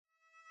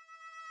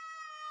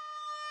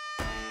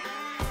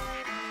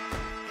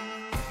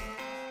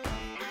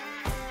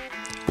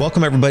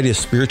Welcome, everybody, to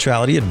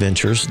Spirituality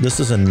Adventures. This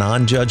is a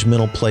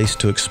non-judgmental place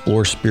to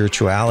explore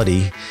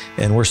spirituality,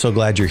 and we're so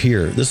glad you're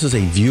here. This is a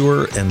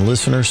viewer and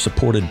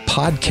listener-supported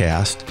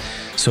podcast,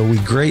 so we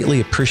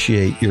greatly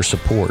appreciate your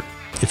support.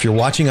 If you're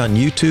watching on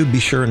YouTube, be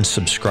sure and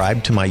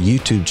subscribe to my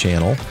YouTube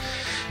channel.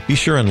 Be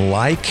sure and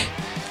like,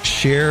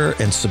 share,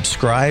 and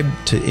subscribe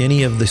to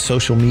any of the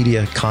social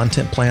media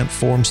content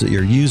platforms that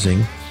you're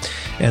using.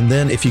 And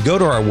then if you go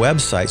to our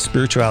website,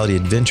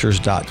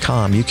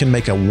 spiritualityadventures.com, you can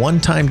make a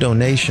one-time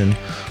donation,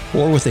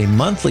 or with a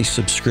monthly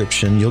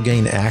subscription, you'll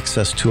gain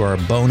access to our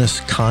bonus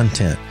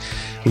content.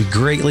 We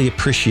greatly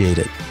appreciate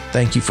it.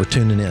 Thank you for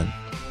tuning in.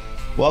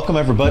 Welcome,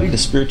 everybody, to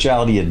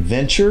Spirituality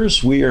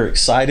Adventures. We are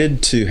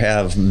excited to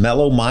have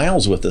Mello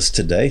Miles with us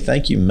today.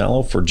 Thank you,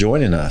 Mello, for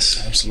joining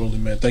us. Absolutely,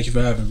 man. Thank you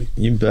for having me.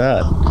 You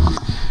bet.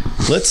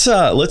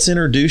 Let's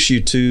introduce you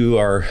to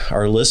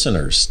our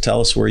listeners.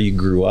 Tell us where you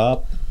grew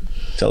up.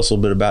 Tell us a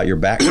little bit about your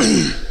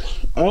background.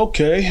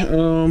 Okay.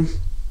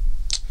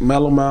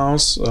 Mello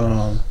Miles.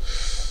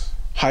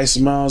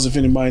 Heist Miles, if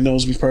anybody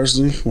knows me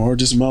personally, or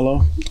just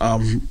Mello.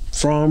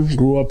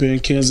 Grew up in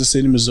Kansas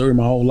City, Missouri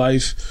my whole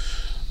life.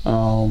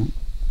 I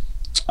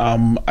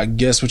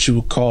guess what you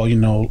would call,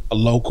 a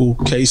local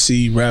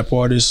KC rap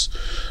artist.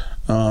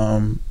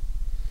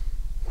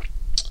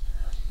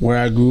 Where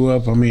I grew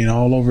up,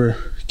 all over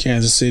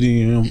Kansas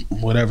City,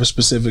 whatever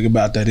specific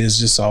about that is,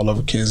 just all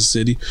over Kansas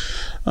City.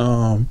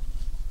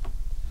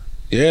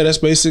 Yeah, that's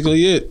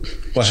basically it.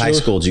 What high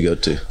school did you go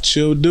to?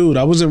 Chill dude.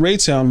 I was in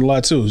Raytown a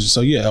lot too. So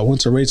yeah, I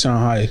went to Raytown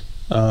High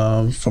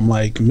from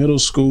like middle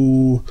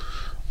school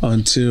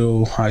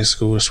until high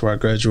school. That's where I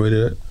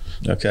graduated at.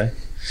 Okay.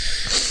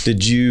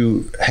 Did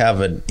you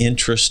have an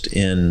interest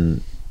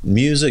in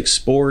music,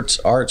 sports,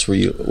 arts?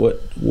 Where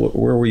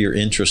were your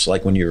interests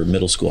like when you were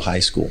middle school, high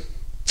school?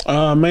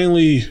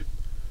 Mainly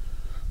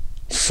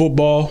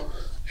football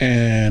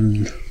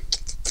and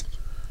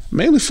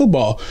mainly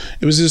football.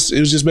 It was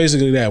just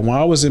basically that. When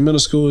I was in middle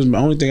school, the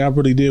only thing I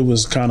really did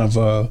was kind of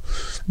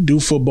do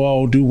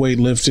football, do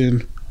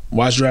weightlifting,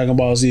 watch Dragon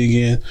Ball Z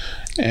again,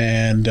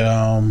 and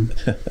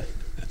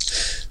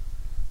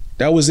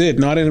that was it.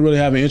 No, I didn't really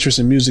have an interest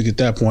in music at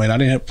that point.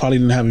 Probably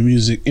didn't have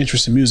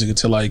interest in music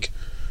until like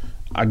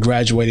I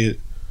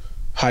graduated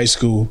high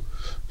school,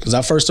 because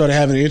I first started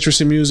having an interest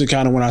in music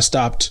kind of when I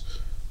stopped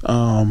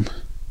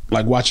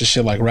like watching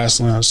shit like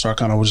wrestling. I started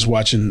kind of just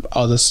watching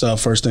other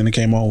stuff. First thing that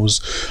came on was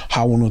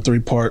Hot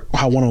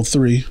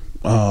 103.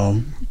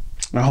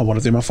 Not Hot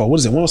 103, my fault. What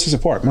is it?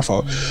 106 & Park, my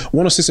fault.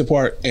 106 &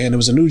 Park, and it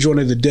was a new joint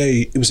of the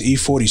day. It was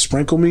E40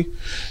 Sprinkle Me,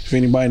 if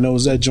anybody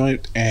knows that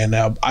joint. And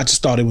I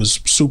just thought it was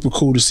super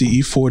cool to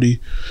see E40,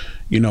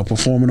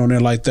 performing on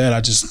there like that. I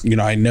just,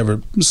 I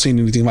never seen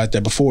anything like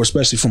that before,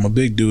 especially from a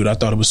big dude. I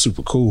thought it was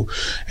super cool.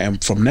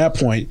 And from that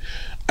point,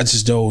 I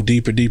just dove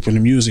deeper into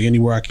music.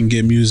 Anywhere I can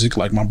get music,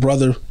 like my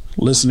brother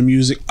listen to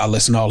music, I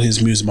listen to all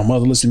his music. My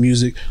mother listen to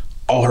music,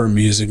 all her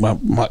music. My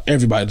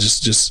everybody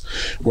just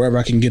wherever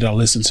I can get it, I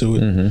listen to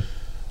it. Mm-hmm.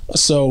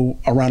 So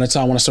around the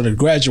time when I started to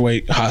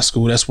graduate high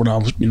school, that's when I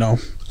was,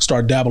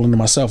 started dabbling into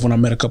myself. When I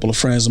met a couple of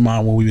friends of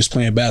mine when we was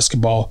playing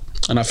basketball,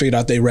 and I figured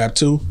out they rap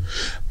too.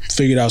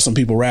 Figured out some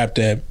people rapped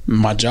at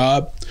my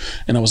job,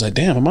 and I was like,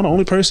 damn, am I the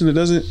only person that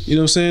doesn't,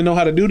 know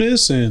how to do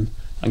this? And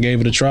I gave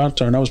it a try.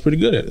 Turned out I was pretty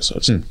good at it. So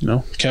it's,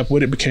 kept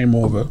with it. Became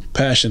more of a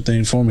passion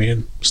thing for me,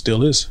 and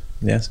still is.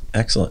 Yes,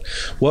 excellent.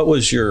 What were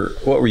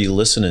you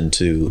listening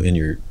to in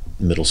your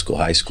middle school,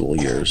 high school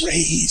years?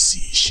 Crazy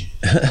shit.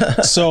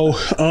 So,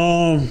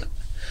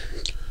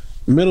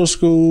 middle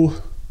school,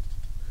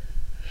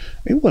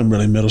 it wasn't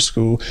really middle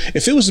school.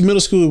 If it was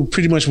middle school, it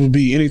pretty much would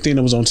be anything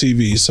that was on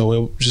TV.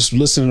 So just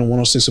listening to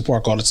 106 &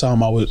 Park all the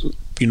time, I would,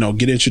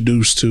 get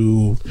introduced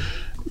to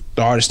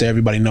the artists that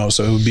everybody knows.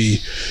 So it would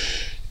be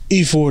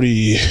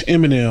E40,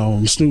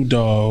 Eminem, Snoop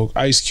Dogg,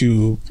 Ice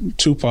Cube,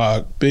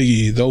 Tupac,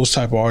 Biggie, those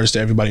type of artists that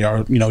everybody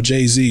are,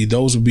 Jay-Z,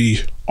 those would be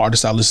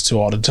artists I listen to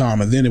all the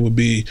time. And then it would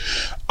be,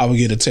 I would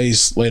get a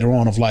taste later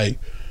on of like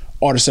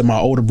artists that my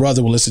older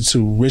brother would listen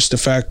to, Rich the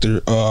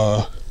Factor,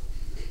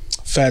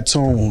 Fat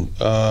Tone,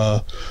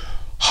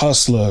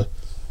 Hustler,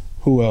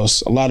 who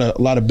else? A lot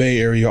of Bay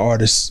Area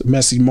artists,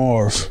 Messy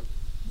Marv,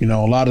 a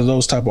lot of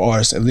those type of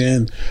artists. And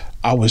then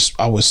I was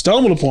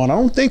stumbled upon, I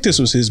don't think this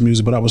was his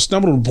music, but I was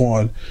stumbled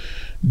upon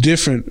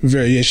different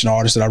variation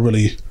artists that I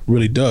really,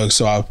 really dug.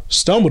 So I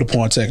stumbled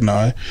upon Tech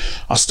N9ne.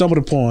 I stumbled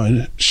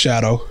upon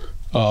Shadow,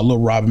 Lil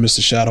Rob and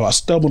Mr. Shadow. I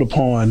stumbled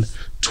upon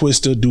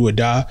Twista, Do or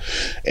Die.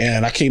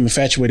 And I came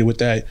infatuated with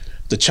that,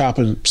 the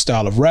chopping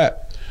style of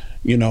rap,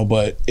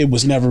 but it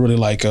was never really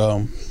like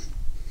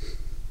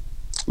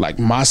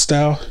my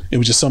style. It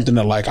was just something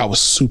that like I was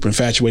super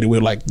infatuated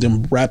with, like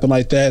them rapping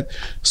like that.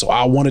 So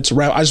I wanted to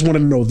rap. I just wanted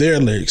to know their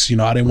lyrics.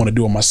 I didn't want to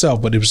do it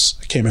myself, but I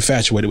came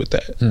infatuated with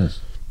that.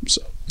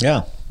 So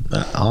yeah,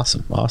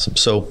 awesome.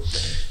 So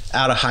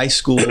out of high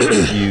school,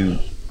 you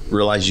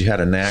realized you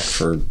had a knack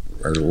for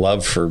or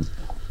love for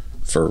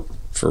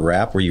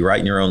rap. Were you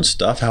writing your own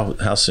stuff?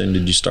 How soon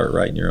did you start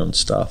writing your own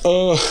stuff?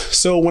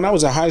 So when I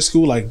was in high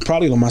school, like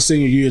probably my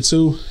senior year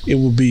too, it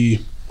would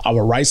be I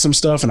would write some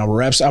stuff and I would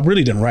rap. I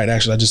really didn't write,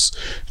 actually. I just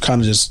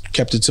kind of just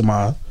kept it to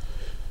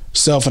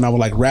myself, and I would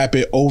like rap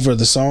it over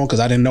the song because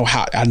I didn't know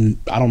how. I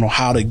don't know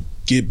how to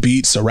get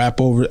beats or rap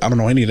over it. I don't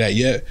know any of that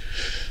yet.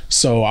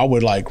 So I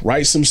would like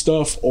write some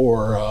stuff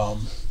or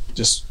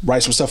just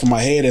write some stuff in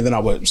my head, and then I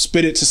would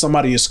spit it to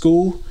somebody at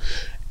school.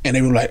 And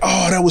they were like,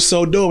 oh, that was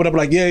so dope. And I'm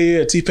like,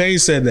 yeah, T-Pain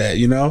said that,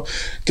 you know?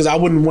 Because I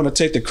wouldn't want to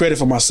take the credit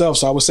for myself.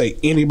 So I would say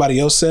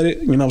anybody else said it,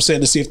 you know what I'm saying,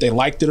 to see if they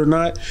liked it or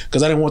not.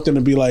 Because I didn't want them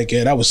to be like,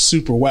 yeah, that was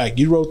super whack.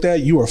 You wrote that?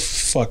 You are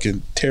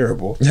fucking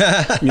terrible.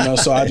 You know,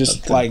 so I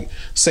just like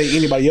say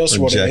anybody else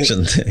wrote it.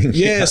 Rejection thing.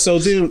 Yeah, so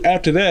then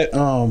after that,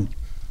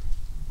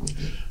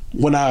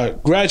 when I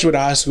graduated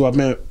high school, I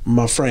met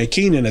my friend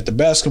Keenan at the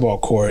basketball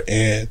court.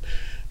 And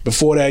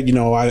before that, you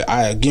know,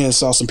 I again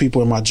saw some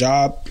people in my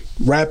job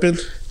rapping.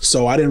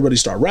 So I didn't really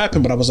start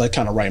rapping, but I was like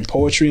kind of writing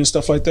poetry and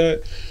stuff like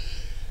that.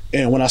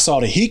 And when I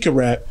saw that he could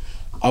rap,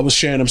 I was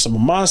sharing him some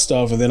of my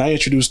stuff. And then I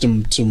introduced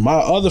him to my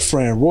other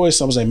friend,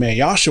 Royce. I was like, man,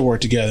 y'all should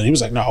work together. And he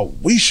was like, no,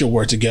 we should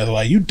work together.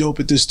 Like, you dope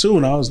at this too.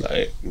 And I was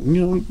like,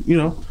 you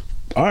know,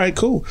 all right,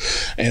 cool.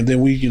 And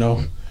then we, you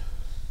know,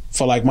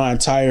 for like my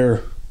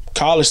entire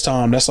college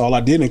time, that's all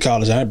I did in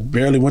college. I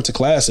barely went to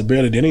class. I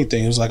barely did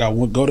anything. It was like I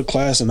would go to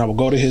class and I would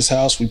go to his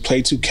house. We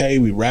play 2K.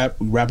 We rap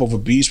over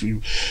beats. We,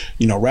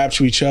 you know, rap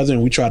to each other,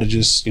 and we try to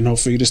just, you know,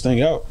 figure this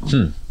thing out.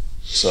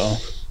 So,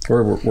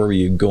 where were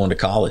you going to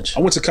college?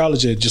 I went to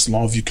college at just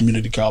Longview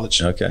Community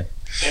College. Okay.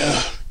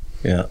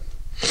 Yeah.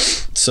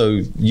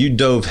 So you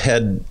dove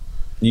head.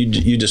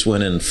 You just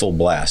went in full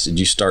blast. Did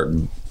you start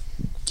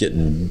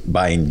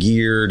buying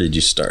gear? Did you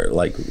start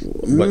like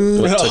what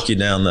took you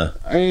down the?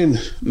 I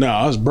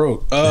was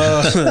broke.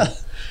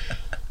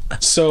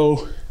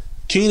 So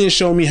Keenan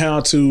showed me how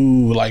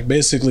to like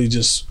basically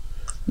just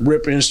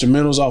rip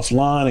instrumentals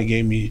offline and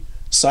gave me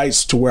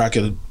sites to where I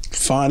could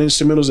find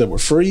instrumentals that were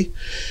free.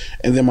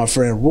 And then my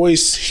friend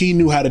Royce, he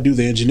knew how to do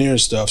the engineering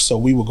stuff, so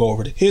we would go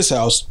over to his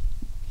house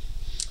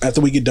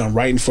after we get done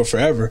writing for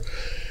forever.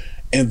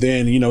 And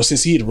then, you know,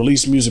 since he had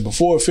released music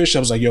before Fish, I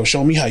was like, yo,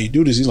 show me how you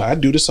do this. He's like, I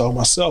do this all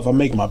myself. I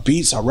make my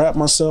beats, I rap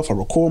myself, I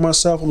record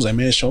myself. I was like,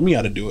 man, show me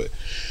how to do it.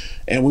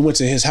 And we went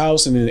to his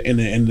house, and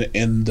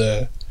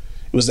it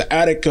was the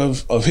attic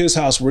of his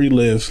house where he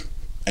lived.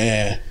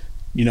 And,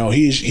 you know,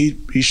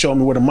 he showed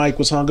me where the mic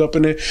was hung up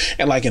in there.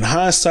 And like in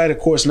hindsight, of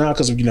course, now,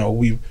 because, you know,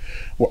 we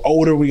were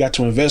older, we got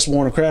to invest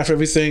more in craft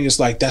everything. It's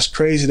like, that's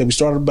crazy that we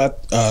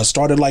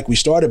started like we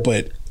started,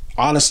 but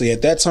honestly,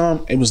 at that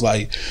time, it was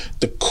like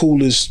the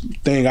coolest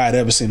thing I had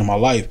ever seen in my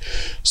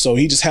life. So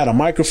he just had a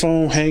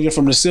microphone hanging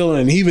from the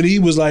ceiling, and even he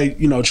was like,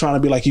 you know, trying to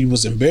be like he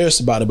was embarrassed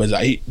about it, but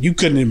like, you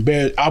couldn't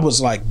embarrass. I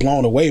was like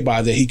blown away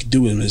by that he could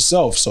do it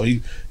himself. So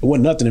it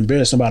wasn't nothing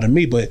embarrassing about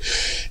me, but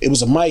it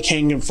was a mic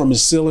hanging from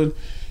his ceiling.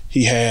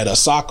 He had a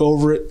sock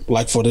over it,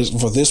 like for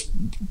this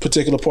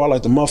particular part,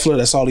 like the muffler.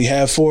 That's all he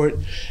had for it,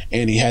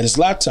 and he had his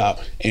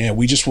laptop, and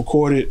we just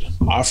recorded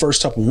our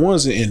first couple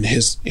ones in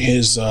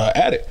his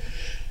attic.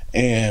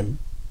 And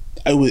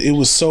it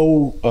was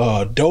so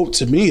dope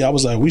to me. I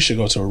was like, we should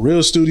go to a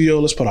real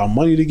studio. Let's put our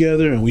money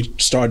together. And we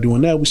started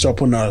doing that. We started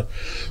putting a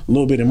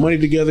little bit of money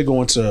together,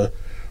 going to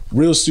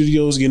real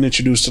studios, getting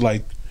introduced to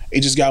like,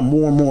 it just got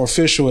more and more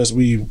official as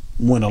we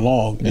went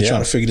along and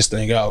trying to figure this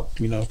thing out,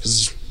 you know,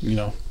 because, you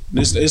know,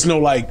 it's no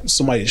like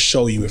somebody to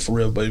show you it for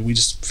real, but we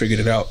just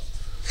figured it out.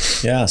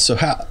 Yeah. So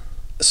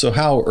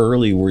how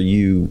early were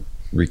you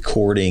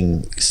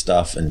recording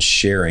stuff and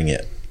sharing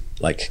it?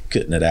 Like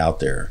getting it out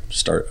there.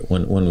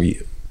 When were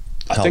you?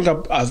 I think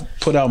I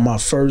put out my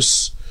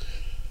first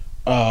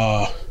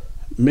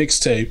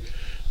mixtape.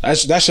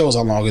 That shows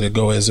how long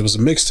ago it is. It was a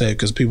mixtape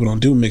because people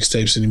don't do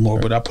mixtapes anymore.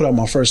 Right. But I put out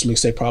my first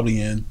mixtape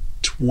probably in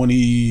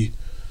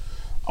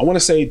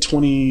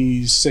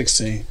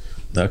 2016.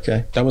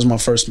 Okay. That was my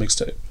first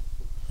mixtape.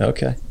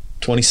 Okay.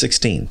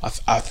 2016.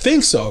 I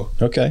think so.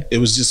 Okay. It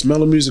was just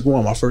Mellow Music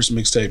 1, my first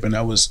mixtape, and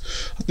I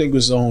think it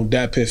was on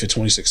Dat Piff in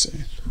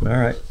 2016. All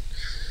right.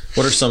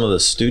 What are some of the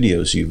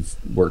studios you've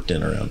worked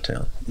in around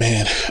town?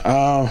 Man,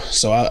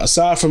 so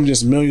aside from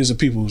just millions of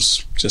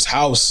people's just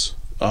house,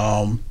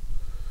 I've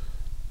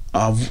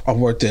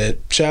worked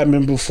at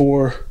Chapman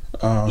before,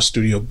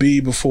 Studio B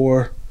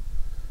before.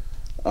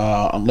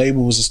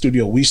 Label was a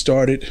studio we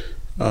started.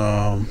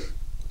 What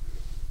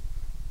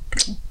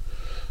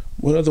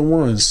other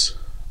ones?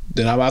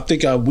 Then I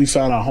think we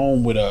found our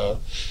home with my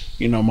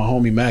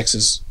homie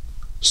Max's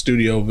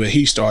studio, but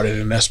he started,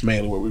 and that's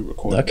mainly where we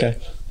recorded. Okay.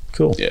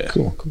 Cool. Yeah.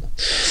 Cool.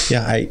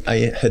 Yeah,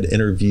 I had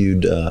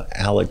interviewed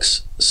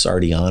Alex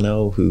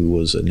Sardiano, who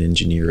was an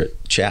engineer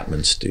at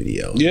Chapman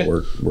Studio. Yeah.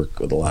 Worked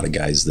with a lot of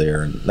guys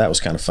there, and that was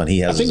kind of fun.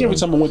 He has. I think every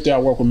time I went there, I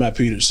worked with Matt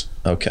Peters.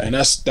 Okay. And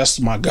that's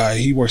my guy.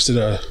 He works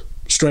at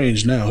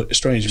Strange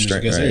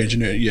Music as an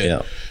engineer.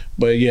 Yeah.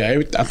 But yeah,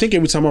 I think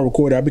every time I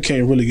recorded, I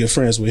became really good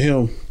friends with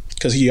him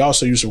because he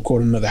also used to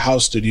record in another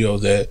house studio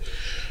that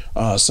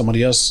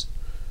somebody else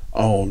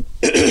owned.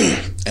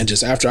 And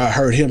just after I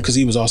heard him, because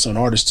he was also an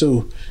artist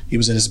too, he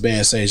was in his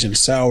band Sage and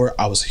Sour.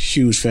 I was a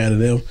huge fan of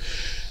them,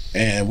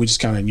 and we just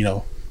kind of,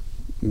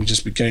 we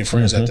just became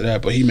friends after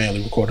that. But he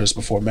mainly recorded us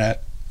before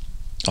Matt.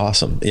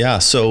 Awesome. Yeah.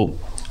 So,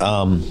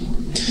 for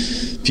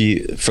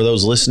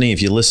those listening,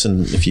 if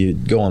you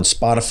go on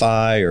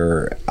Spotify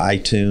or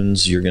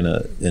iTunes, you're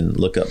gonna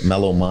look up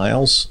Mellow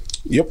Miles.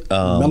 Yep.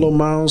 Mellow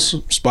Miles,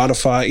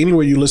 Spotify,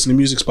 anywhere you listen to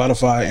music,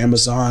 Spotify,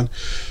 Amazon,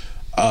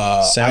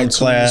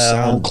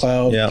 SoundCloud.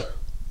 SoundCloud. Yeah.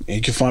 And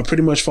you can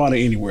pretty much find it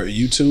anywhere.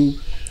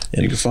 YouTube.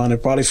 And you can find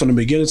it probably from the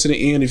beginning to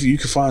the end. If you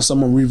can find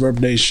some on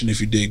Reverb Nation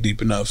if you dig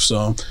deep enough.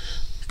 So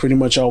pretty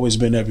much always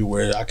been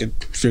everywhere. I could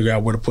figure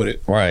out where to put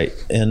it. Right.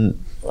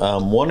 And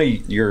one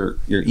of your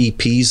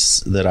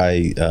EPs that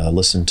I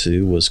listened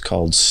to was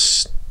called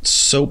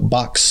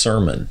Soapbox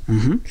Sermon.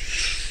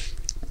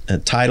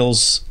 And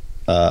titles,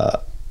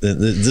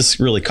 this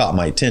really caught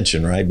my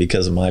attention, right?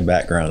 Because of my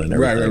background and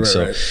everything.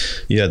 Right.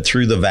 You had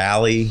Through the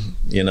Valley,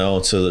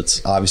 so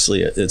it's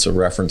obviously it's a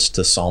reference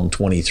to Psalm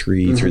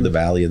 23, Through the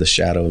Valley of the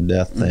Shadow of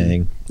Death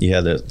thing. You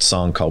had a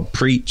song called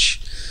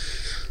Preach,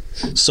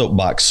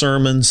 Soapbox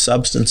Sermon,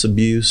 Substance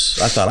Abuse.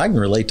 I thought I can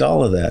relate to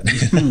all of that.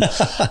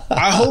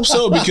 I hope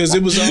so, because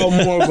it was all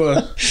more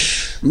of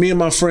me and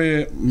my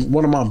friend,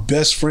 one of my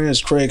best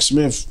friends, Craig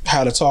Smith,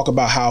 had to talk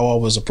about how I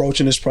was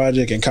approaching this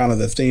project and kind of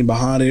the theme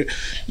behind it.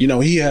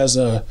 He has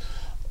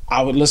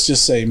let's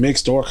just say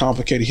mixed or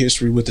complicated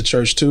history with the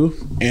church too.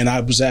 And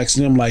I was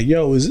asking him like,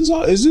 yo, is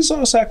this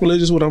all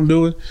sacrilegious what I'm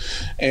doing?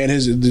 And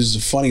this is the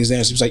funniest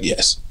answer. He was like,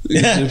 yes.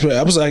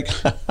 I was like,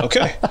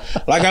 okay.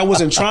 Like I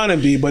wasn't trying to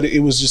be, but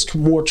it was just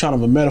more kind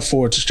of a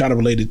metaphor to try to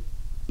relate it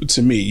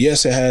to me.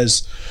 Yes, it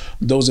has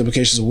those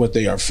implications of what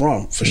they are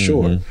from, for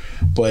sure.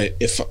 But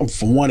if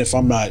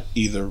I'm not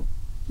either,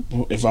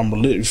 if I'm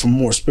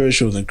more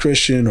spiritual than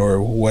Christian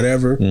or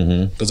whatever,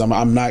 because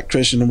I'm not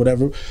Christian or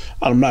whatever,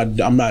 I'm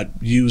not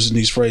using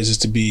these phrases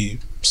to be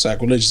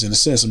sacrilegious in a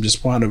sense. I'm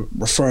just trying to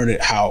refer to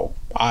it how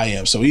I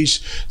am. So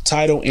each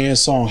title and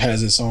song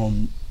has its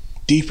own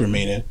deeper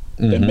meaning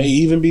that may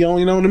even be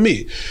only known to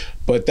me.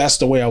 But that's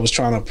the way I was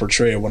trying to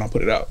portray it when I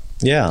put it out.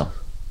 Yeah.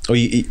 Well,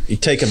 you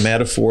take a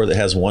metaphor that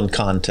has one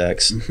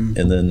context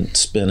and then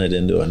spin it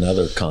into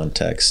another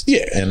context.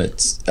 Yeah. And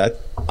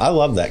I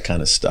love that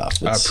kind of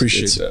stuff. I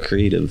appreciate that.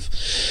 Creative.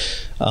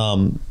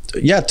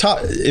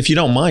 If you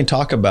don't mind,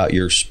 talk about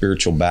your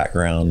spiritual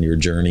background, your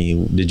journey.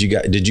 Did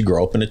you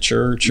grow up in a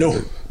church?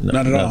 No,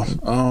 not at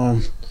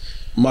all.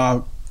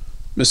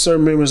 There's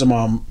certain members of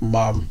my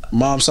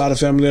mom's side of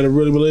the family that are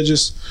really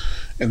religious,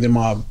 and then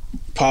my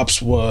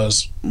pops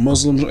was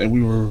Muslim, and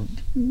we were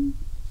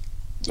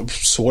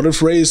sort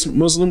of raised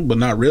Muslim, but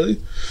not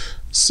really.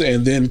 So,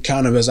 and then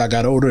kind of as I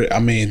got older,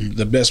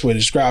 the best way to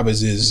describe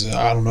it is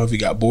I don't know if he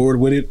got bored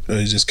with it or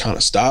he just kind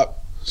of stopped.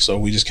 So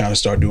we just kind of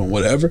started doing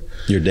whatever.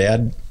 Your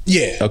dad?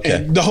 Yeah. Okay.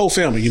 And the whole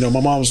family, my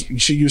mom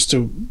she used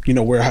to,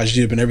 wear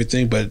hijab and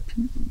everything, but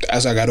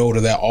as I got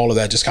older, all of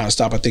that just kind of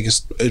stopped. I think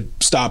it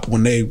stopped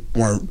when they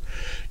weren't,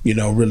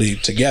 really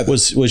together.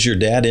 Was your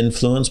dad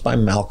influenced by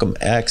Malcolm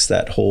X,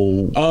 that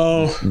whole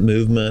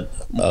movement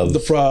of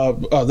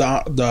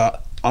the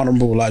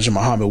Honorable Elijah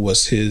Muhammad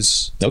was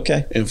his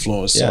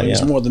influence. So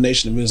he's more the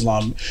Nation of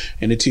Islam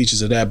and the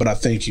teachers of that, but I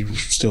think he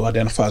still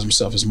identifies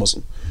himself as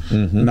Muslim.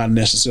 Not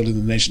necessarily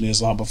the Nation of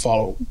Islam, but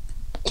follow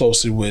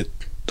closely with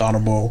the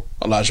Honorable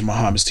Elijah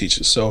Muhammad's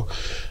teachers. So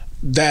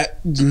that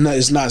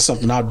is not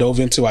something I dove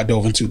into. I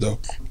dove into the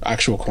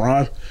actual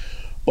Quran.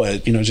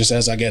 But, just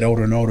as I get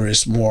older and older,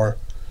 it's more,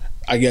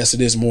 I guess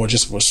it is more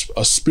just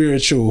a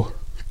spiritual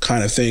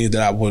kind of thing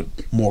that I would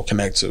more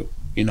connect to.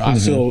 I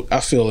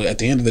feel at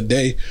the end of the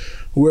day,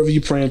 whoever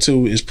you're praying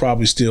to is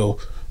probably still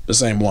the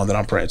same one that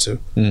I'm praying to,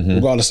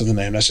 regardless of the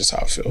name. That's just how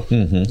I feel.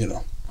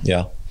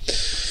 Yeah.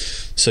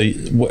 So,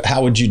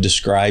 how would you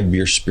describe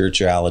your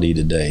spirituality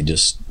today?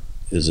 Just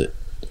is it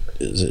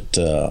is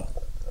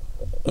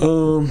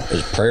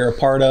prayer a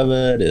part of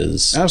it?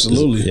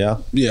 Absolutely.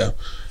 Yeah.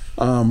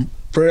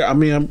 Prayer. I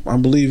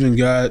believe in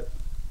God.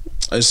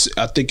 I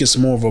think it's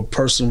more of a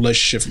personal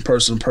relationship from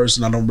person to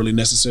person. I don't really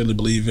necessarily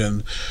believe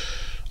in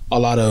a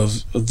lot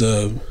of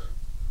the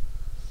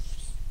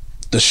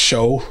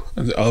show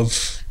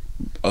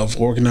of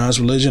organized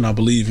religion. I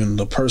believe in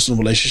the personal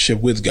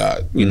relationship with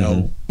God,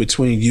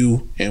 between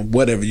you and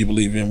whatever you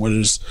believe in, whether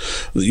it's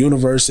the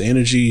universe, the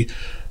energy,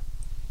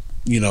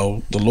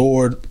 the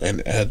Lord,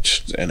 and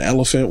an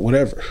elephant,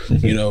 whatever.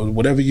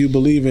 Whatever you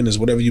believe in is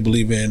whatever you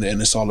believe in, and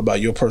it's all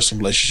about your personal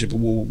relationship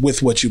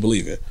with what you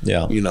believe in.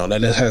 Yeah.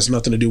 That has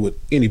nothing to do with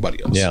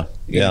anybody else.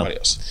 Anybody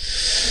else.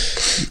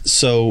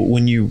 So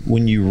when you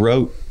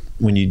were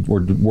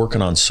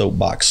working on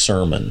Soapbox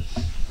Sermon,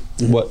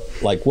 what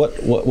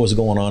was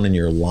going on in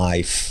your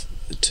life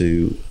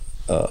to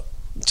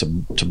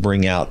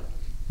bring out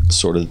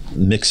sort of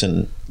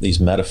mixing these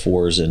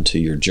metaphors into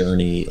your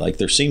journey? Like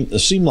it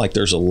seemed like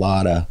there's a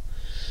lot of,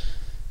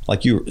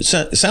 like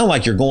sound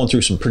like you're going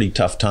through some pretty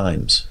tough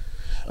times.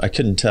 I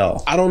couldn't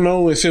tell. I don't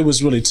know if it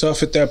was really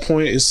tough at that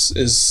point.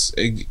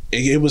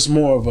 It was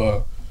more of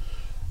a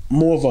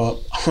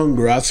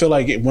hunger. I feel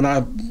like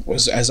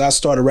as I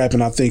started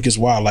rapping, I think is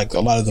why, like,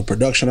 a lot of the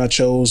production I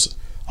chose,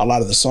 a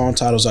lot of the song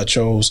titles I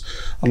chose,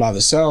 a lot of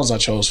the sounds I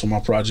chose for my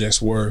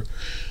projects were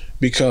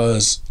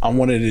because I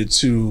wanted it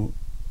to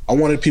I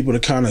wanted people to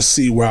kind of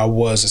see where I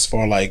was as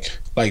far like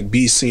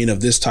be seen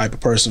of this type of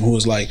person who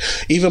was like,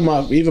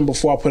 even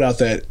before I put out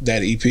that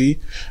EP,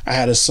 I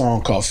had a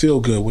song called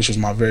Feel Good, which was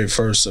my very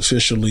first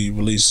officially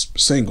released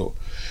single.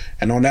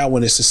 And on that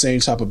one, it's the same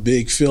type of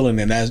big feeling,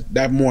 and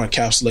that more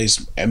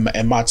encapsulates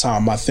and my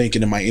time, my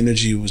thinking, and my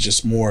energy was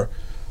just more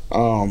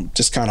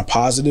just kind of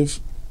positive.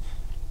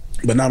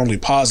 But not only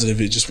positive,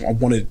 I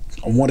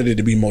wanted it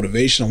to be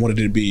motivation. I wanted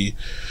it to be,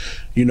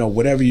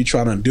 whatever you're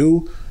trying to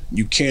do,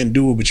 you can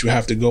do it, but you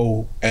have to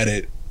go at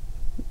it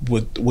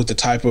with the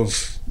type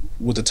of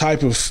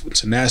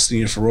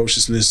tenacity and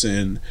ferociousness,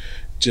 and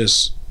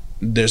just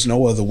there's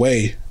no other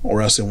way,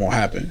 or else it won't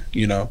happen.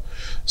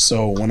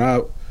 So when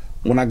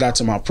I got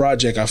to my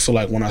project, I feel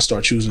like when I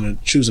start choosing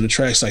the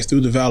tracks, like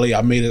Through the Valley,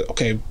 I made it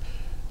okay.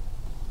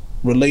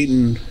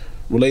 Relating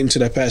to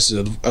that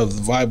passage of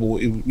the Bible,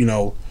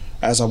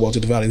 as I walk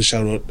through the valley of the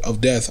shadow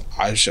of death,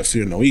 I shall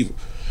fear no evil.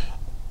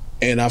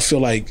 And I feel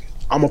like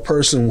I'm a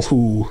person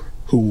who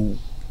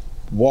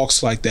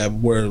walks like that,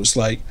 where it's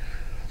like,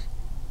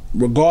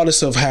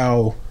 regardless of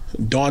how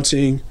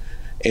daunting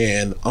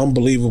and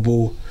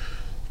unbelievable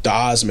the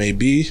odds may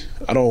be,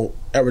 I don't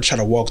ever try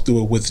to walk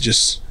through it with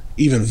just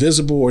even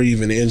visible or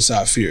even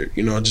inside fear.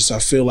 I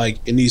feel like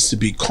it needs to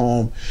be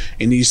calm.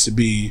 It needs to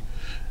be,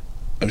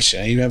 I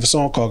even have a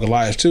song called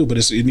Goliath too, but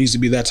it needs to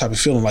be that type of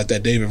feeling, like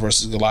that David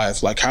versus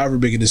Goliath. Like, however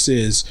big this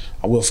is,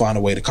 I will find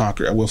a way to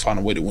conquer it. I will find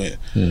a way to win.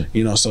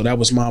 So that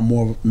was my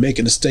more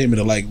making a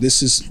statement of like,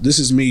 this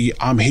is me.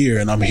 I'm here,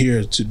 and I'm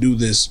here to do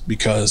this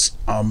because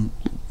I'm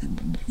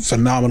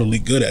phenomenally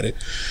good at it,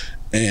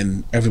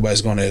 and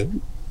everybody's gonna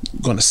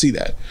see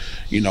that.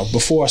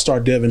 Before I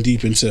start delving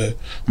deep into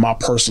my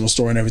personal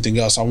story and everything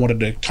else, I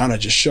wanted to kind of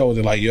just show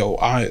that, like, yo,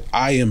 I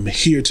am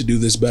here to do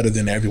this better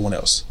than everyone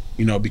else.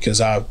 Because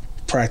I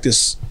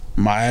practice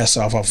my ass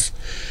off. I've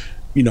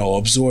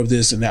absorbed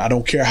this, and I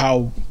don't care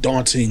how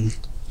daunting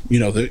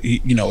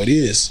it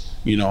is.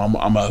 I'm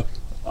a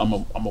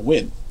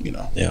win.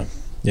 Yeah.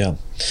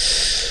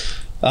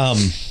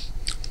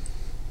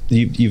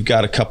 You've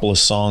got a couple of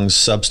songs,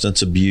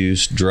 substance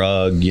abuse,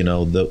 drug,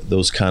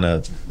 those kind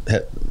of,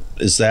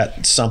 is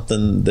that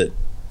something that,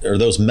 are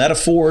those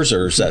metaphors,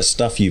 or is that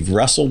stuff you've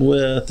wrestled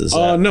with?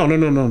 No.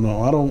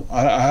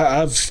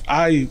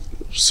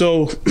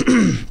 So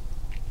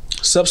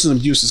substance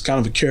abuse is kind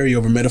of a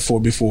carryover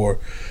metaphor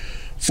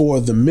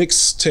for the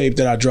mixtape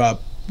that I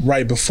dropped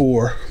right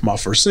before my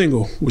first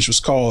single, which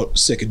was called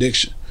Sick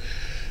Addiction.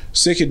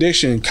 Sick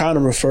Addiction kind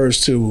of refers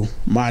to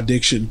my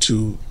addiction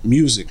to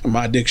music,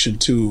 my addiction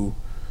to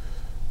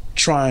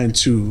trying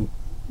to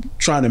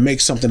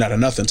make something out of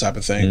nothing type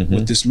of thing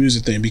with this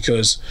music thing,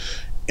 because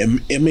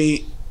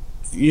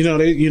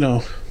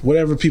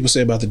whatever people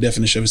say about the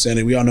definition of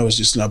insanity, we all know it's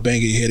just not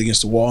banging your head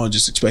against the wall and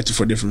just expecting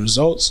for different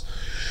results.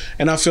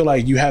 And I feel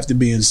like you have to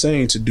be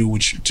insane to do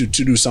to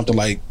do something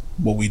like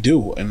what we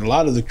do, and a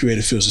lot of the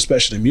creative fields,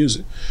 especially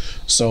music.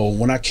 So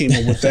when I came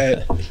up with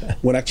that,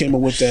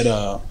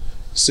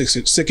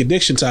 Sick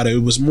Addiction title,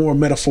 it was more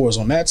metaphors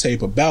on that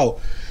tape about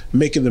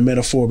making the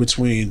metaphor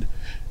between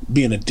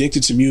being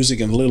addicted to music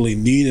and literally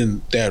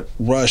needing that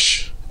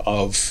rush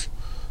of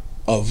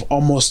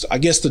almost, I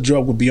guess the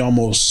drug would be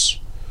almost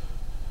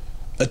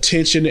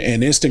attention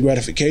and instant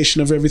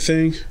gratification of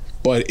everything,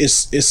 but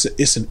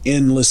it's an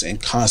endless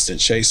and constant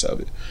chase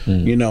of it.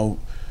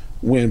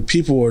 When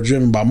people are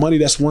driven by money,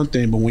 that's one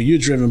thing, but when you're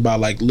driven by,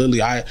 like,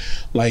 literally,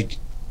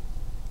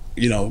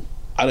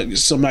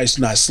 some nights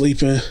not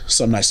sleeping,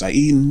 some nights not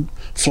eating,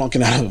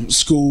 flunking out of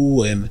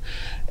school, and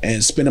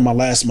spending my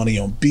last money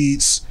on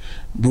beats,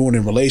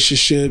 ruining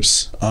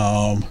relationships,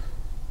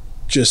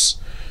 just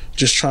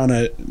trying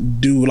to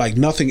do, like,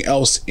 nothing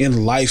else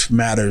in life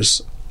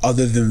matters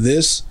other than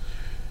this.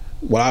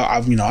 Well,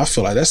 I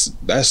feel like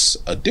that's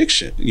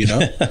addiction.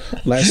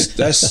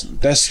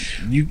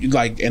 That's you,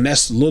 like, and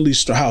that's literally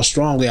how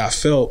strongly I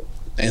felt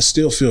and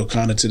still feel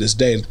kind of to this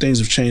day. Things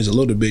have changed a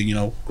little bit,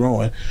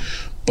 growing,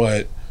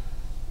 but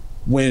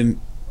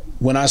when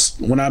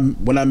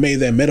I made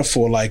that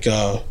metaphor, like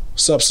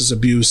substance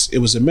abuse, it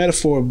was a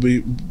metaphor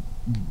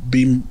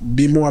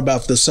be more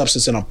about the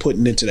substance that I'm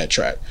putting into that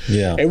track.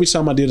 Yeah. Every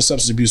time I did a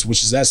substance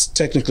abuse, that's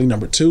technically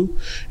number 2,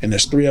 and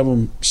there's 3 of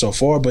them so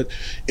far, but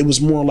it was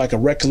more like a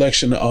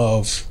recollection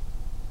of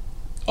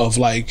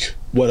like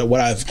what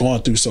I've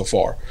gone through so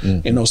far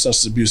in those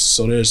substance abuse.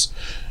 So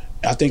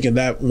I think in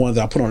that one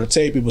that I put on the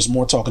tape, it was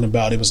more talking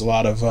about, it was a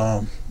lot of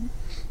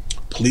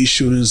police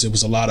shootings. It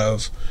was a lot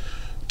of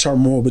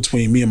turmoil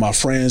between me and my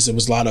friends. It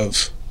was a lot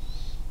of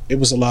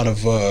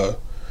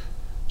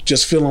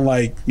just feeling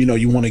like,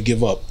 you want to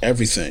give up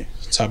everything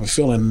type of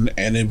feeling.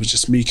 And it was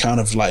just me kind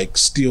of like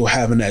still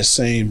having that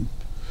same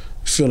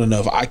feeling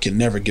of, I can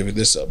never give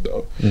this up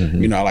though.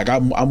 Like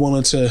I'm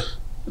willing to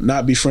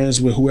not be friends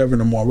with whoever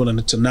no more. I'm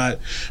willing to not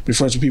be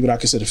friends with people that I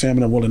consider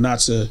family. I'm willing not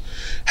to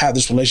have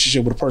this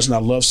relationship with a person I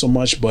love so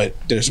much, but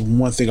there's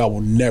one thing I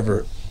will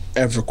never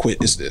ever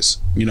quit is this,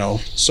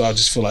 so I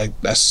just feel like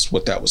that's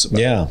what that was about.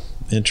 Yeah.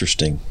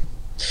 Interesting.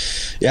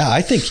 Yeah.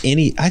 I think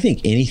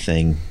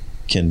anything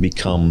can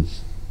become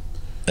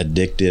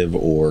addictive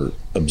or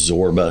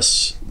absorb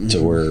us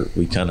to where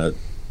we kind of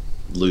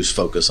lose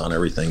focus on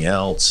everything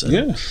else.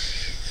 And,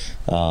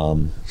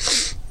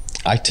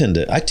 I tend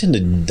to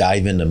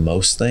dive into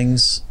most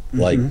things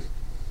like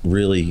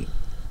really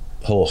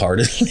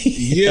wholeheartedly.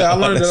 Yeah, I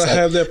learned that I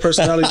have that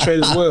personality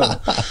trait as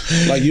well.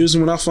 Like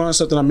usually when I find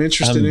something I'm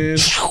interested in,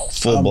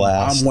 full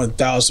blast. I'm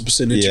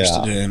 1,000%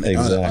 interested in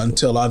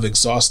until I've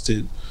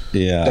exhausted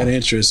that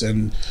interest.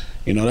 And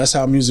that's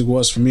how music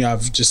was for me.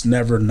 I've just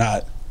never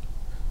not.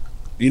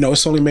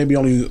 It's only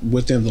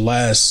within the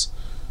last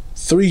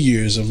 3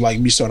 years of like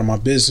me starting my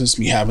business,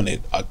 me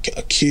having a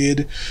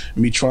kid,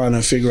 me trying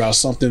to figure out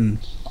something,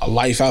 a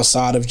life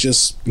outside of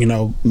just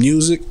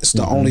music. It's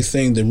the only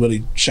thing that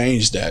really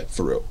changed that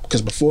for real.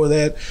 Because before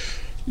that,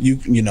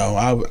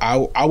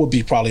 I would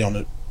be probably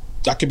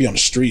I could be on the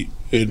street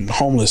and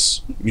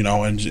homeless,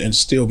 and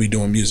still be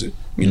doing music,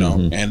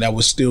 and that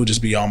would still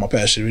just be all my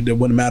passion. It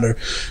wouldn't matter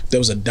if there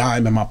was a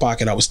dime in my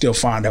pocket, I would still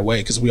find that way,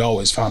 because we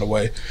always found a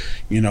way.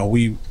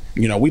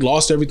 We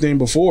lost everything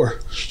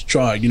before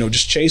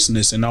just chasing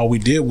this, and all we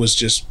did was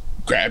just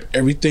grab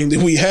everything that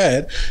we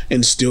had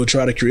and still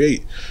try to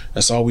create.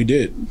 That's all we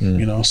did,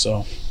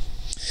 so.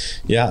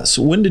 Yeah.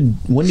 So when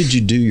did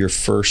you do your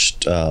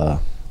first,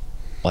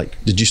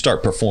 did you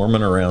start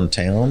performing around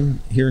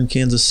town here in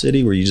Kansas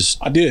City? Where you just,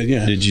 I did,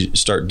 yeah. Did you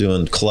start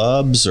doing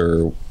clubs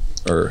or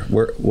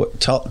where,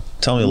 tell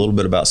me a little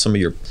bit about some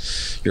of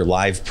your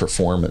live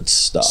performance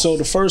stuff. So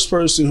the first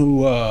person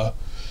who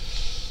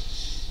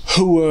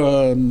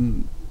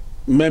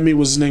met me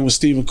his name was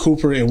Stephen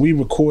Cooper, and we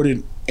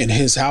recorded in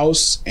his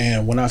house.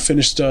 And when I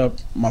finished up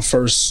my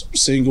first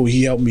single,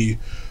 he helped me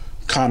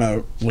kind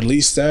of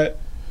release that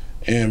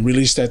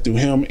through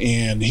him,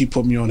 and he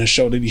put me on his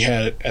show that he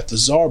had at the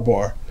Czar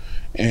Bar,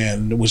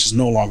 and which is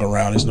no longer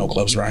around. There's no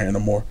clubs around here no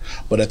more.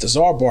 But at the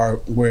Czar Bar,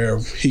 where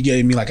he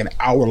gave me like an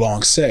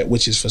hour-long set,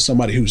 which is for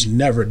somebody who's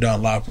never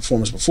done live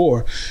performance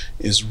before,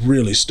 is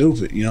really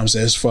stupid. You know what I'm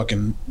saying? It's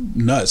fucking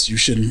nuts.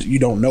 You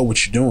don't know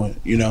what you're doing,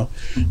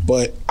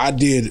 But I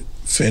did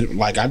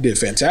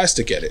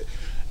fantastic at it.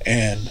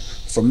 And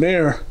from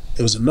there,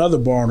 there was another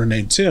bar owner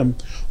named Tim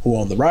who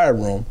owned the Riot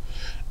Room,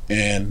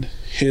 and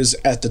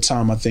at the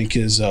time, I think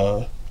his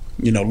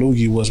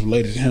Loogie was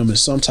related to him in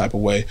some type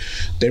of way.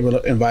 They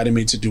were inviting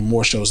me to do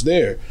more shows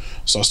there.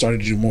 So I started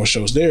to do more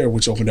shows there,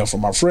 which opened up for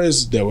my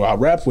friends that I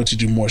rap with to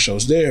do more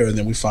shows there. And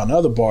then we found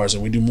other bars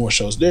and we do more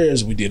shows there.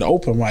 So we did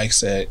open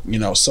mics at,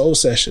 soul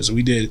sessions.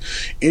 We did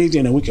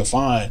anything that we could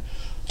find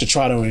to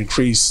try to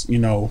increase,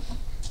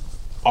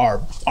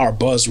 our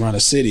buzz around the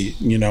city,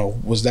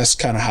 that's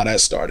kind of how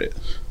that started.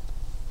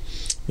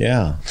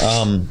 Yeah.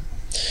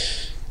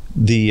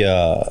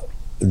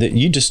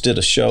 You just did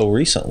a show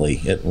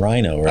recently at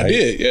Rhino, right? I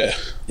did, yeah.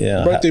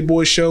 Yeah. Birthday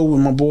boy show with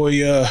my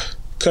boy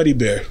Cuddy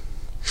Bear.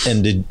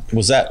 And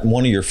was that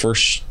one of your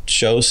first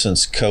shows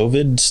since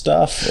COVID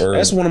stuff? Or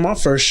that's one of my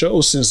first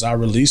shows since I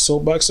released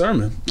Soapbox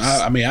Sermon.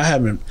 I have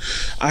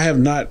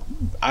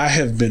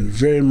been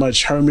very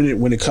much hermited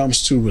when it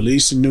comes to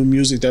releasing new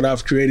music that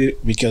I've created,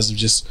 because of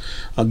just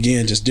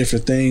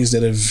different things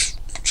that have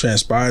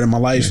transpired in my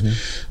life.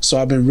 So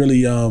I've been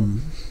really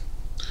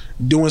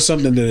doing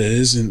something that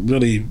isn't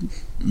really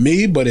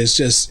me, but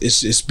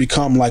it's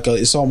become like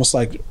it's almost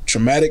like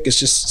traumatic. It's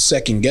just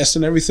second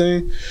guessing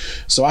everything.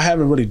 So I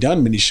haven't really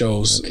done many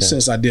shows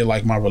since I did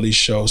like my release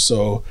show.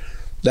 So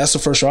that's the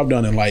first show I've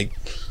done in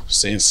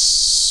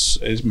since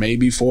it's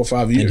maybe 4 or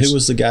 5 years. And who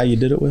was the guy you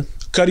did it with?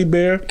 Cuddy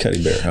Bear.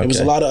 Cuddy Bear. Okay. It was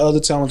a lot of other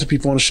talented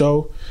people on the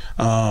show.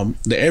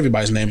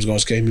 Everybody's name is going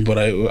to escape me, but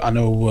I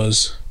know it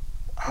was.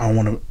 Her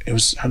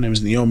name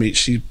is Naomi.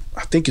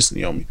 I think it's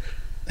Naomi.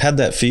 How'd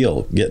that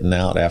feel getting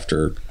out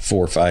after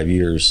 4 or 5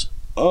 years?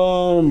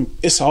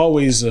 It's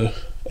always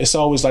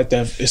like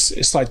that.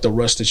 It's like the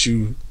rush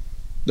one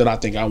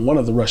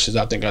of the rushes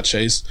I think I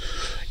chase.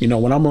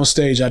 When I'm on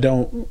stage, I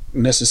don't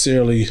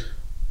necessarily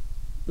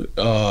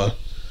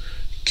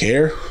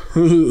care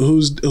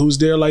who's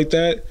there like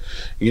that.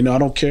 I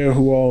don't care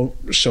who all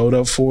showed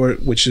up for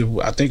it, which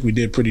I think we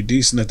did pretty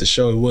decent at the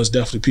show. It was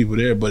definitely people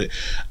there, but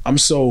I'm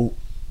so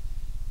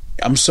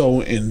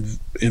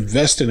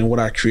invested in what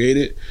I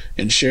created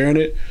and sharing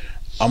it.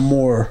 I'm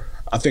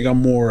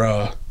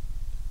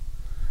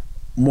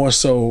more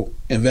so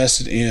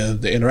invested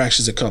in the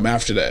interactions that come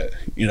after that.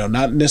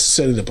 Not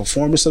necessarily the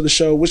performance of the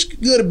show,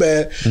 which good or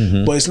bad,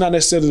 but it's not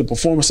necessarily the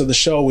performance of the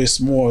show. It's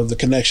more the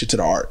connection to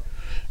the art,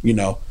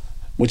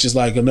 which is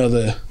like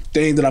another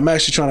thing that I'm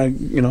actually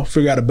trying to,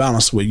 figure out a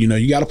balance with.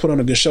 You got to put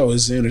on a good show.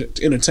 It's the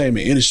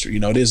entertainment industry.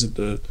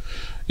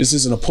 This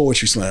isn't a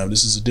poetry slam.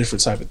 This is a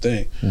different type of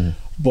thing.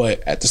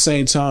 But at the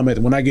same time,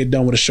 when I get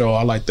done with a show,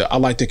 I like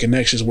the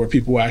connections where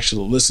people are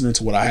actually listening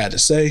to what I had to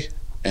say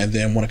and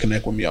then want to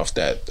connect with me off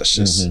that. That's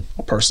just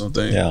a personal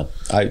thing. Yeah.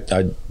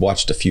 I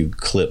watched a few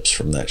clips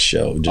from that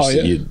show.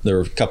 There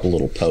were a couple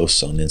little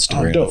posts on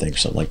Instagram, I think, or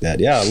something like that.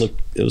 Yeah,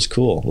 it was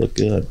cool. It looked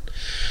good.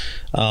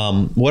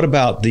 What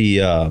about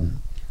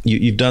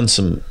you've done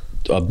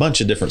a bunch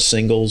of different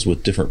singles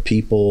with different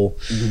people.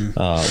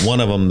 One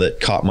of them that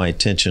caught my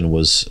attention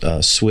was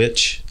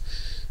Switch.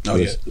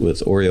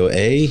 with Oreo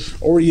A.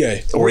 Oreo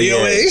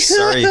A.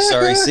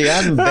 Sorry. See,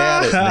 I'm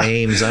bad at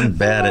names.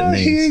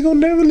 He ain't gonna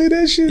never leave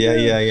that shit.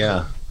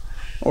 Yeah.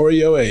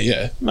 Oreo A.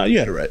 Yeah. No, you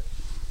had it right.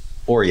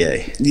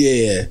 Oreo.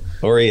 Yeah.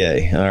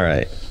 Oreo. All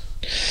right.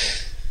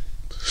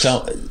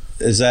 So,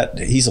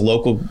 he's a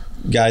local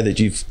guy that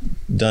you've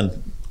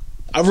done?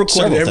 I've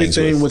recorded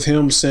everything with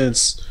him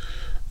since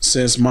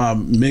my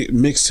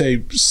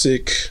mixtape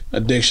Sick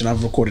Addiction.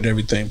 I've recorded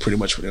everything pretty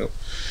much with him.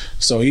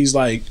 So he's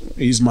my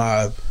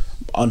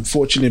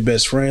unfortunate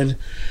best friend.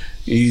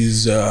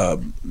 He's a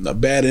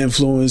bad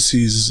influence.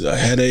 He's a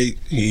headache.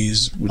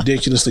 He's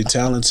ridiculously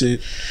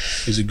talented.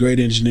 He's a great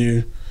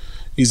engineer.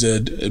 He's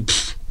a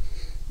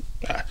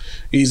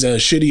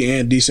shitty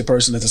and decent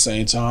person at the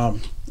same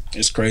time.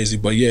 It's crazy,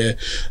 but yeah.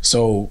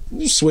 So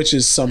Switch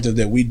is something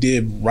that we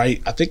did I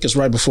think it's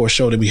right before a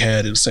show that we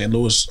had in St.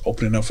 Louis,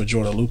 opening up for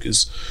Jordan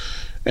Lucas,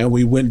 and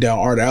we went down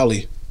Art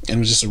Alley, and it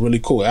was just a really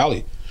cool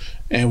alley,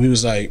 and we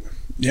was like,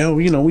 yeah,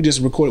 we just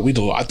recorded.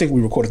 I think we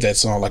recorded that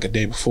song like a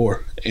day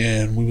before,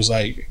 and we was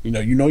like, you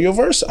know your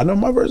verse, I know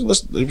my verse.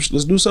 Let's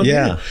do something.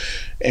 Yeah,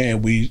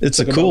 and it's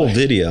a cool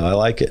video. I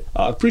like it.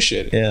 I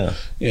appreciate it. Yeah.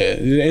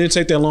 It didn't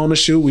take that long to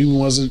shoot. We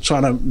wasn't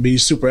trying to be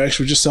super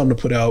extra, just something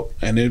to put out,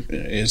 and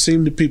it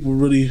seemed that people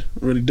really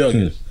dug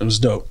it. It was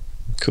dope.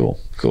 Cool.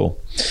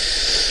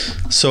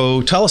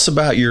 So tell us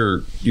about your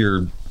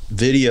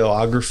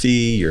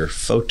videography, your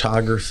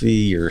photography,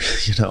 you're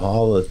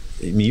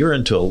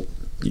into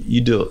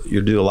you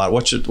do a lot.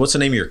 What's the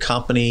name of your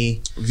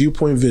company?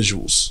 Viewpoint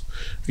Visuals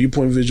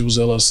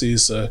LLC.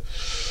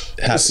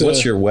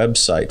 What's your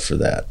website for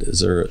that?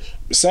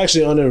 It's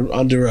actually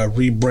under a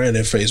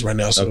rebranding phase right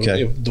now. So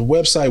the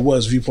website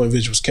was Viewpoint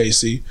Visuals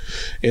KC,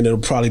 and it'll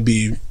probably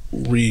be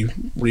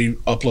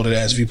re-uploaded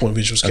as Viewpoint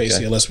Visuals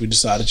KC unless we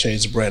decide to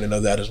change the branding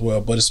of that as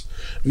well. But it's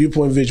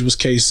Viewpoint Visuals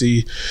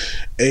KC.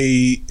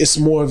 It's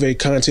more of a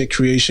content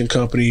creation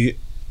company.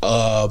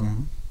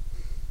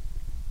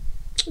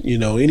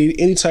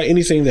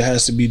 Anything that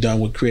has to be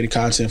done with creating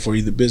content for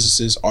either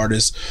businesses,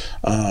 artists,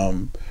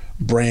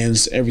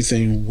 brands,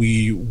 everything,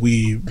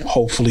 we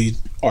hopefully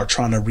are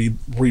trying to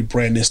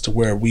rebrand this to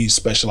where we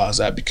specialize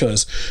at,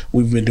 because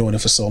we've been doing it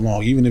for so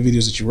long. Even the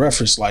videos that you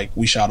referenced, like,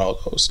 we shout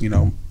out those,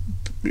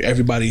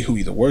 everybody who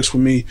either works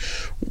with me,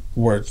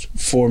 worked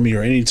for me,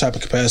 or any type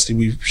of capacity,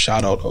 we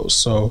shout out those.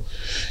 So,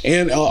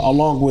 and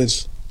along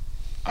with,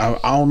 I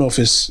don't know if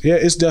it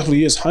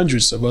definitely is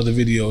hundreds of other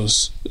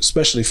videos,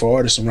 especially for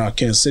artists around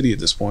Kansas City at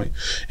this point,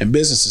 and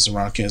businesses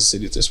around Kansas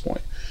City at this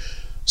point.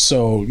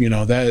 So,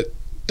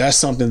 that's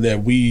something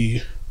that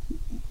we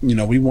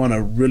want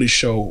to really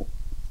show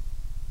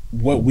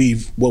how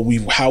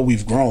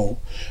we've grown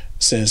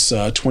since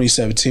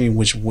 2017,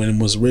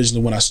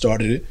 when I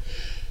started it.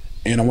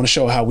 And I want to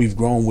show how we've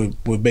grown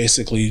with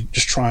basically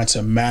just trying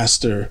to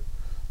master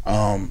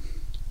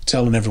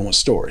telling everyone's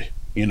story.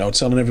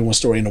 Telling everyone's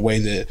story in a way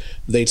that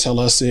they tell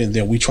us it, and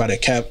then we try to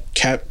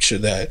capture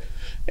that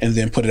and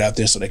then put it out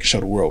there so they can show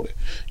the world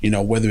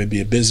it. Whether it be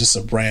a business,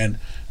 a brand,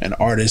 an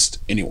artist,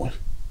 anyone.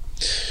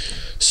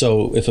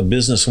 So if a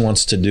business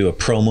wants to do a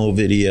promo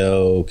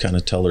video, kind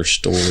of tell their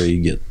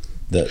story,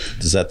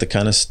 is that the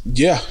kind of...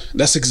 Yeah,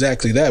 that's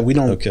exactly that. We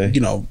don't,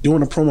 doing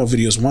a promo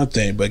video is one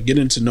thing, but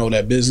getting to know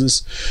that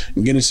business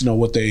and getting to know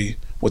what they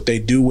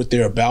do, what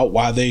they're about,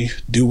 why they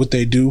do what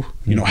they do,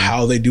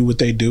 how they do what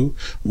they do,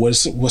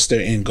 what's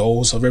their end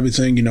goals of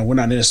everything. We're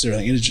not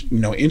necessarily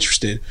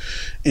interested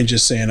in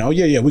just saying, oh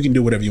yeah, we can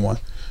do whatever you want.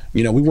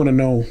 We want to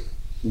know.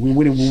 We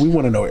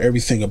want to know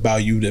everything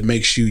about you that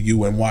makes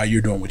you and why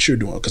you're doing what you're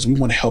doing, because we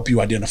want to help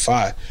you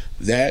identify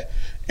that,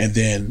 and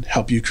then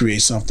help you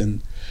create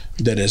something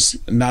that is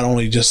not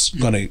only just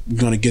gonna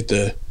get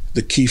the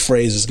key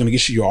phrase, is going to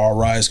get you your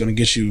ROI, is going to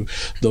get you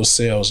those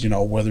sales,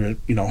 whether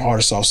hard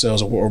or soft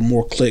sales or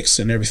more clicks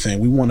and everything.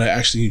 We want to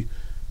actually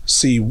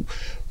see,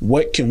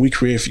 what can we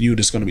create for you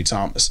that's going to be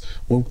timeless?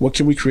 What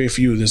can we create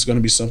for you that's going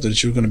to be something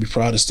that you're going to be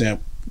proud to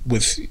stamp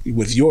with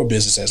your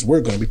business, as we're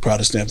going to be proud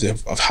to stamp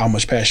of how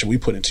much passion we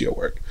put into your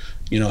work.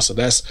 So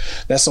that's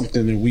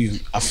something that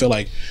I feel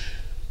like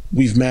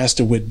we've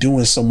mastered with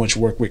doing so much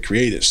work with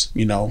creatives.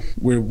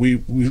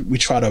 We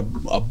try to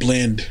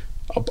blend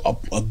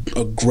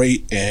a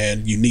great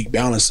and unique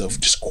balance of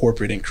just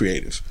corporate and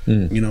creative.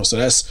 So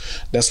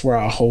that's where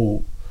I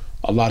hold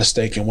a lot of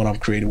stake in what I'm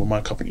creating with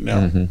my company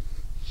now. Mm-hmm.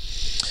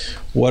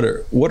 What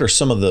are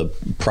some of the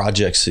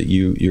projects that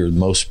you're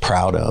most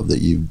proud of that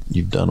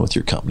you've done with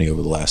your company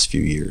over the last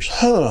few years?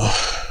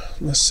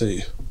 Let's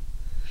see.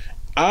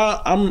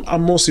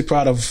 I'm mostly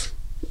proud of.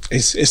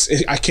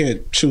 I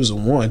can't choose a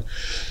one,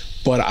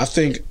 but I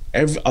think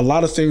a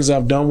lot of things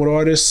I've done with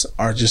artists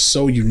are just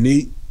so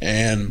unique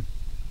and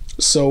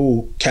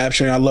so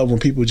capturing. I love when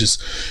people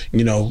just,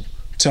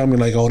 tell me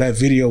like, oh, that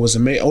video was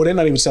amazing. Oh, they're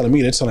not even telling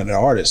me, they're telling the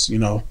artist,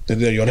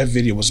 that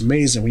video was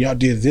amazing when y'all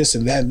did this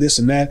and that and this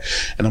and that.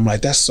 And I'm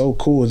like, that's so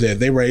cool that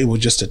they were able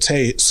just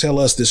to tell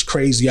us this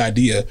crazy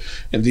idea,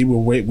 and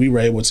we were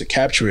able to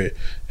capture it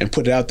and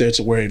put it out there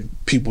to where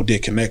people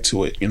did connect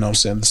to it. You know what I'm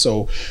saying?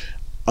 So,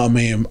 I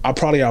mean,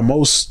 our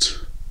most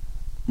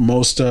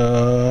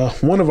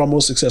one of our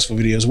most successful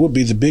videos would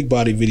be the Big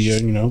Body video.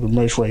 You know, the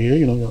merch right here.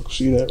 You know, y'all can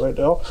see that right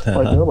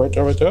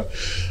there, right there.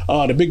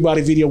 The Big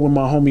Body video with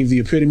my homie The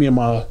Epitome and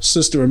my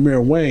sister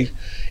Amira Wang.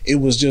 It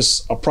was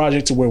just a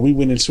project to where we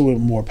went into it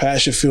more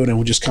passion filled, and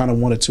we just kind of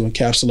wanted to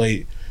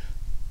encapsulate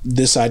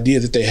this idea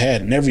that they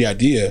had, and every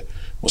idea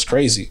was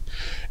crazy,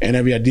 and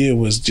every idea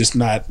was just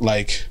not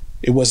like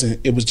it was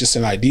just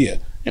an idea,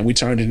 and we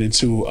turned it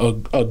into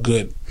a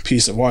good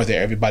piece of art that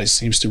everybody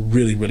seems to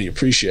really, really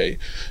appreciate.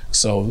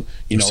 So,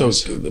 you know,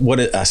 so what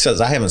it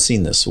says, I haven't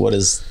seen this. What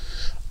is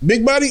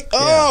Big Body?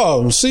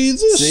 Oh, see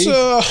this this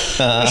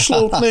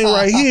little thing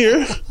right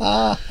here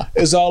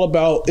is all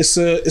about. It's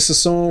a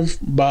song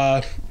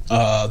by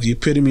The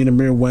Epitome and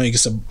Amir Wang.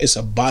 It's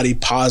a body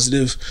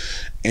positive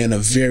and a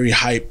very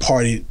hype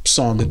party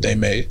song that they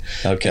made.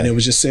 Okay, and it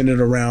was just centered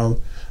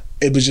around.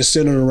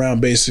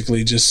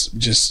 Basically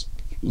just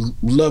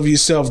love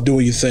yourself,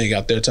 doing your thing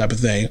out there type of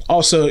thing.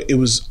 Also, it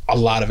was a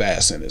lot of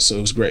ass in it, so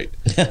it was great.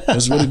 It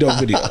was a really dope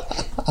video.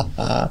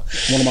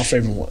 One of my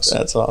favorite ones.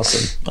 That's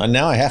awesome.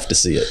 Now I have to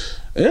see it.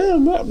 Yeah,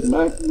 man,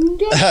 you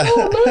got it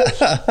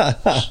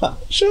on, man.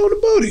 Show the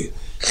booty.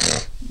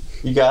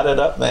 You got it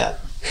up, Matt.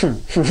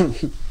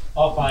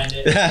 I'll find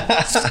it.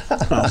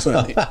 Oh,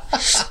 funny.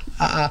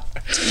 Yeah.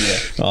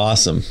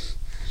 Awesome.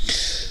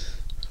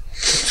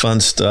 Fun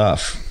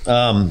stuff.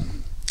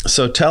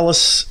 So tell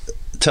us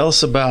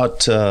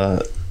about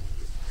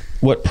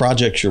what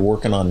projects you're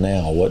working on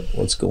now.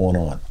 What's going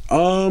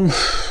on?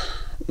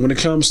 When it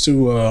comes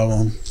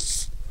to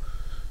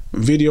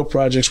video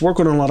projects,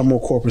 working on a lot of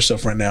more corporate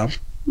stuff right now.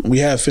 We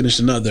have finished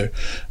another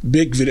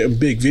big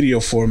video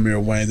for Amir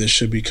Wang that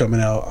should be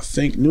coming out, I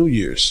think, New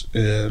Year's.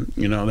 And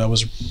you know, that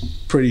was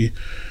pretty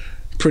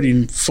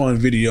fun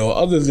video.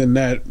 Other than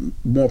that,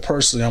 more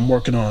personally, I'm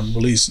working on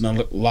releasing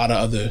a lot of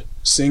other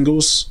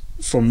singles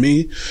for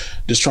me,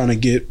 just trying to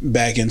get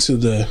back into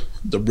the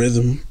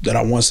rhythm that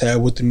I once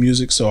had with the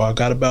music. So I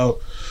got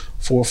about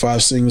 4 or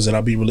 5 singles that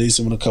I'll be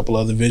releasing with a couple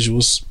other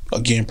visuals.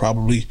 Again,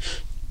 probably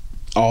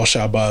all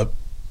shot by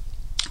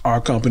our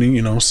company,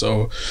 you know.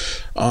 So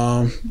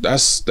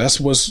that's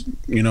what's,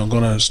 you know,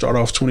 gonna start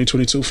off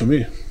 2022 for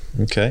me.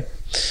 Okay.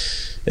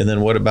 And then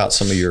what about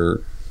some of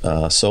your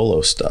solo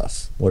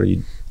stuff? What are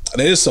you?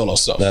 That is solo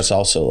stuff. That's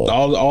all solo.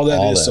 All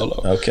that is solo.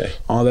 Okay.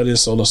 All that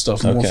is solo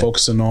stuff. More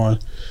focusing on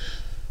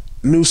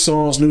new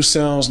songs, new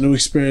sounds, new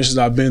experiences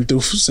I've been through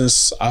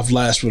since I've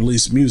last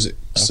released music.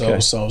 Okay.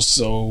 So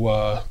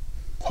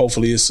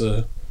hopefully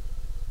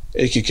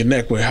it can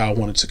connect with how I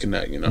want it to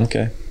connect, you know.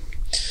 Okay.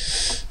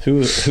 Who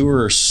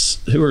are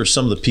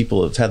some of the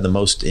people that have had the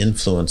most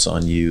influence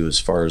on you as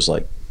far as,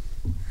 like,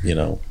 you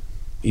know,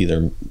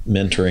 either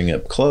mentoring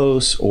up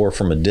close or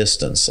from a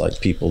distance, like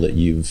people that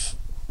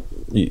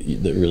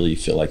that really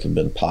feel like have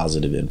been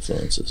positive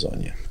influences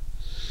on you?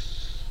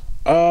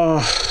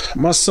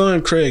 My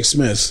son Craig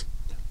Smith.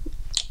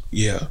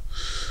 Yeah.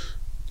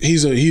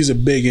 He's a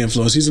big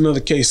influence. He's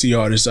another KC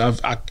artist.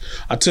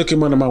 I took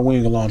him under my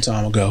wing a long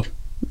time ago.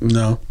 You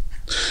know,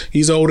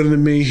 he's older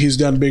than me. He's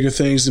done bigger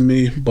things than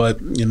me, but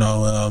you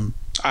know,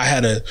 I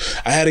had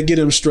to get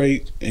him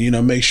straight and, you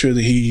know, make sure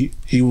that he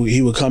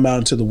would come out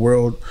into the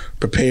world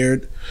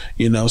prepared.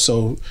 You know,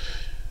 so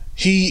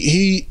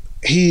he's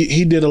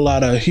done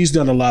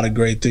a lot of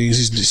great things.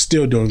 He's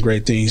still doing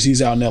great things.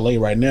 He's out in LA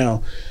right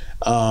now.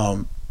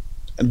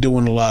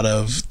 Doing a lot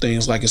of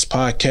things like his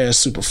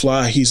podcast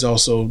Superfly. He's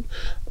also,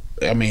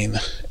 I mean,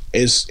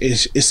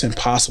 it's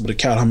impossible to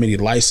count how many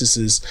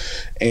licenses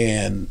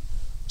and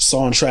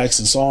soundtracks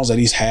and songs that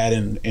he's had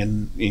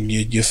in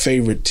your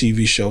favorite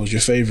TV shows,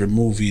 your favorite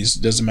movies.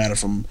 Doesn't matter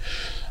from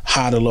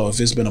high to low. If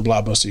it's been a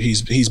blockbuster,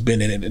 he's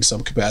been in it in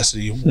some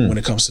capacity. When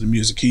it comes to the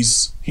music,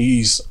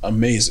 he's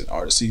amazing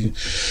artist.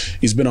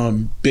 He's been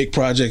on big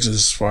projects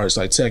as far as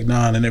like Tech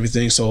Nine and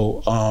everything.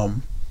 So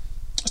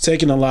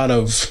taking a lot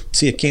of. Is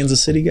he a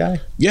Kansas City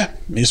guy? Yeah,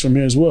 he's from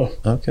here as well.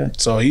 Okay.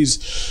 So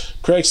he's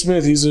Craig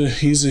Smith. He's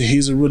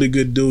a really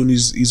good dude. And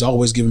he's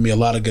always giving me a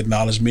lot of good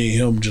knowledge. Me and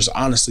him just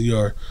honestly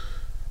are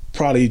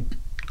probably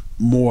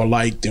more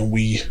alike than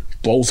we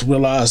both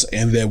realize,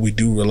 and that we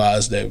do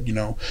realize that, you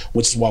know,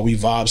 which is why we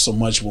vibe so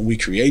much when we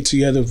create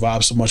together,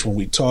 vibe so much when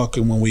we talk,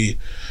 and when we,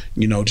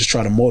 you know, just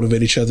try to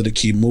motivate each other to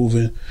keep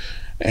moving.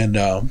 And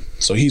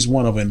so he's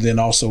one of them. And then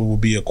also will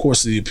be, of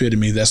course, The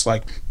Epitome. That's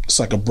like, it's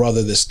like a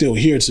brother that's still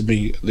here to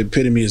me. The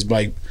Epitome is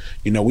like,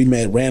 you know, we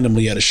met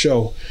randomly at a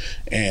show,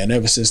 and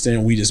ever since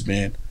then we just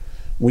been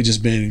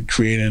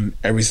creating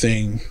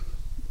everything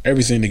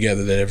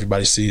together that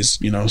everybody sees,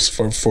 you know,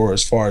 for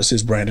as far as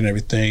his brand and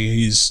everything.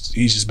 He's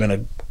just been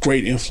a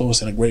great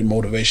influence and a great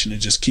motivation to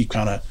just keep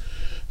kind of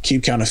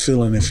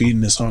feeling and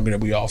feeding this hunger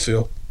that we all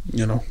feel,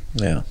 you know.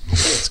 Yeah,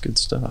 that's good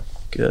stuff.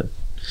 Good.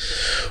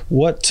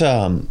 What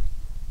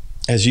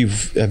as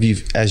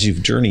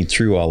you've journeyed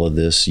through all of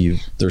this,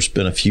 there's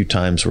been a few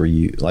times where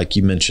you, like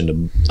you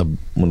mentioned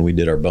when we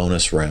did our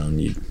bonus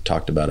round, you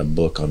talked about a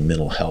book on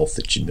mental health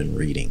that you'd been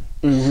reading.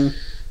 Mm-hmm.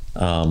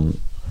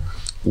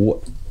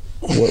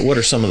 What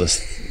are some of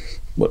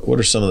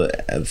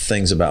the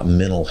things about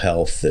mental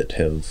health that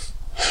have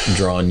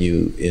drawn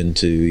you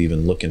into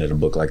even looking at a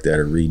book like that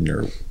or reading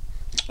or?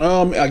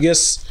 I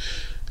guess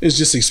it's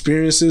just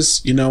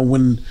experiences, you know,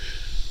 when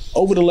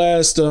over the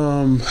last,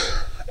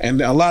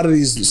 and a lot of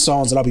these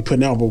songs that I'll be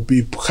putting out will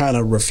be kind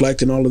of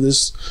reflecting all of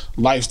this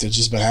life that's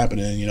just been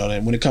happening, you know,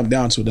 and when it comes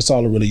down to it, that's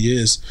all it really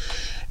is.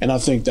 And I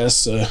think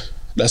that's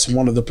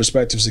one of the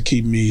perspectives that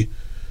keep me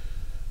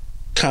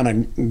kind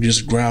of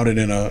just grounded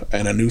in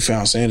a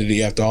newfound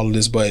sanity after all of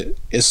this. But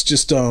it's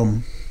just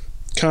kind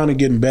of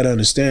getting better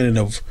understanding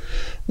of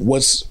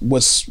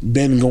what's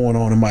been going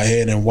on in my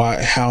head and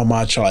how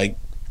much like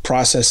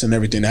processing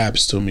everything that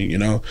happens to me, you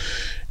know,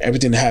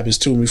 everything that happens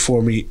to me,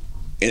 for me,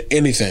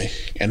 anything,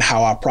 and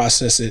how I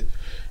process it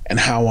and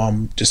how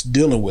I'm just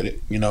dealing with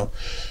it, you know.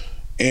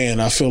 And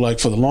I feel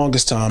like for the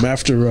longest time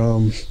after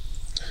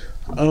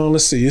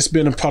let's see, it's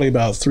been probably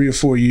about 3 or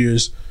 4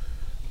 years.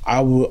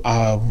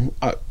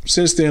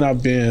 Since then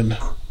I've been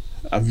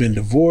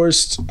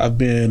divorced. I've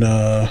been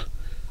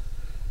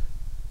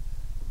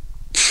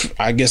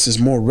I guess it's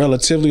more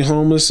relatively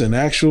homeless than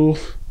actual,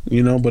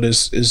 you know, but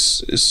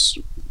it's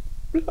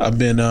I've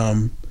been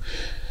and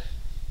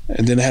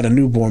then I had a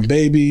newborn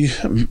baby,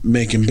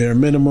 making bare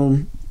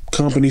minimum,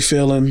 company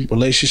failing,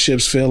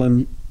 relationships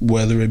failing,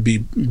 whether it be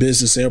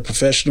business or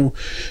professional,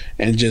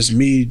 and just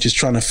me just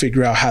trying to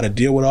figure out how to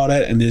deal with all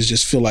that. And it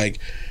just feel like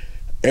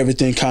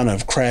everything kind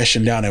of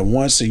crashing down at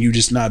once, and you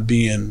just not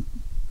being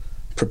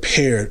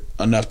prepared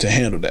enough to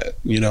handle that,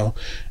 you know.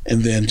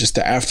 And then just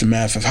the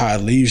aftermath of how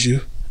it leaves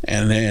you,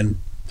 and then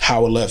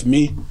how it left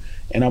me.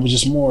 And I was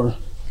just more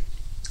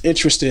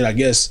interested, I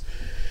guess,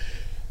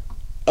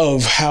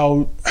 of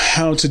how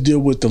to deal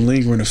with the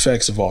lingering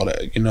effects of all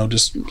that, you know.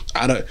 Just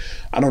I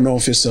don't know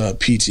if it's a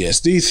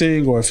PTSD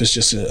thing or if it's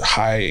just a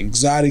high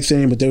anxiety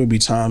thing, but there would be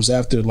times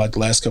after like the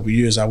last couple of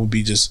years I would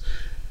be just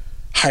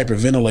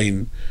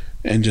hyperventilating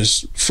and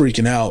just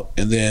freaking out,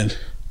 and then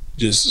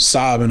just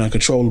sobbing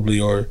uncontrollably,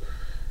 or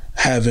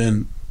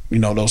having, you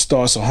know, those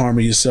thoughts of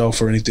harming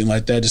yourself or anything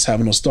like that, just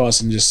having those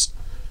thoughts and just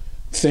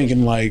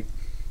thinking like,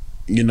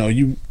 you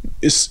know,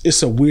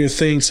 it's a weird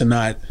thing to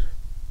not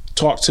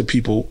talk to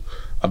people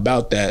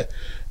about that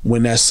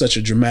when that's such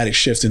a dramatic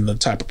shift in the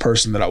type of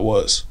person that I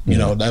was. You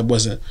know, that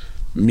wasn't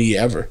me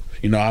ever.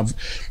 You know, I've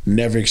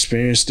never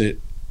experienced it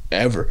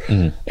ever.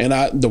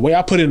 And the way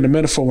I put it in the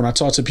metaphor when I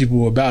talk to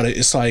people about it,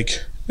 it's like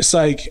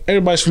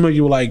everybody's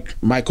familiar with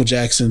like Michael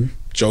Jackson,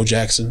 Joe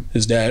Jackson,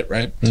 his dad,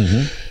 right?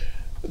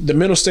 The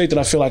mental state that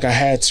I feel like I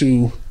had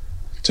to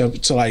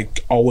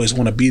like always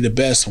want to be the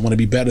best, I want to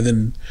be better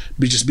than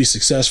just be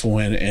successful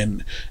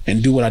and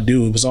do what I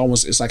do. It was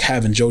almost, it's like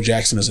having Joe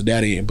Jackson as a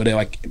daddy, but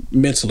like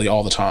mentally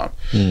all the time.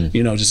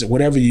 You know, just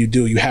whatever you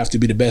do, you have to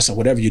be the best, and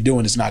whatever you're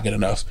doing is not good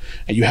enough,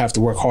 and you have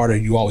to work harder.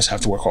 You always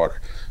have to work harder.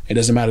 It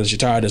doesn't matter that you're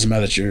tired, it doesn't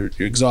matter that you're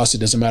exhausted,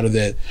 it doesn't matter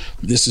that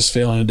this is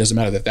failing, it doesn't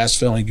matter that that's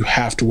failing. You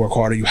have to work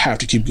harder, you have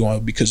to keep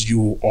going, because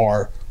you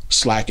are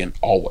slacking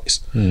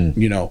always.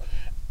 You know,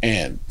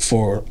 and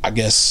for, I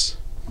guess,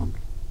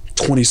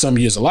 20 some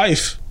years of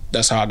life,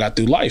 that's how I got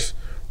through life.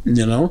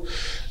 You know,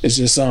 it's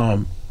just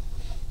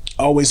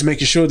always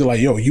making sure that like,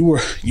 yo, you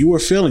were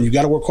feeling, you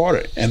got to work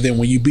harder. And then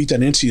when you beat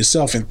that into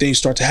yourself and things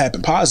start to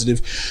happen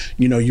positive,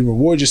 you know, you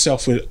reward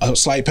yourself with a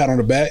slight pat on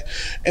the back,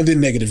 and then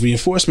negative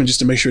reinforcement just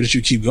to make sure that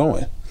you keep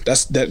going.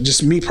 That's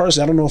just me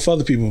personally. I don't know if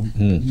other people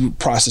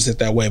process it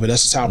that way, but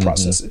that's just how I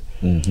process it.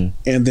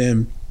 And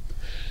then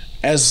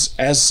as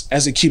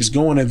it keeps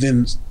going, and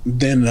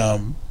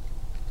then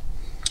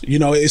you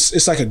know,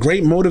 it's like a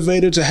great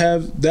motivator to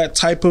have that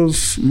type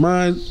of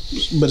mind,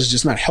 but it's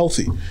just not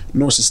healthy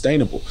nor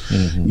sustainable.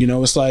 You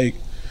know, it's like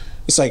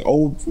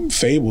old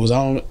fables.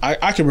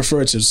 I can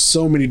refer to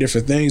so many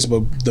different things,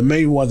 but the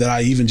main one that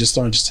I even just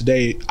learned just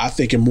today, I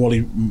think it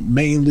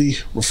mainly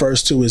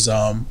refers to is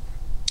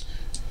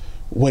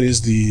what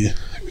is the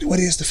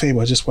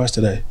fable I just watched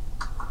today?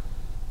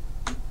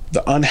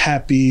 The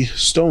Unhappy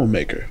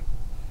Stonemaker.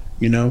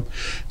 You know,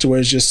 to where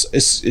it's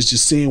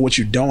just seeing what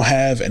you don't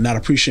have and not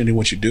appreciating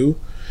what you do.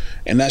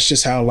 And that's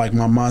just how like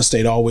my mind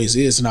state always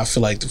is. And I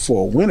feel like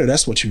for a winner,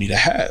 that's what you need to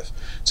have.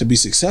 To be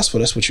successful,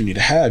 that's what you need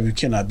to have. You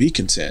cannot be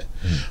content.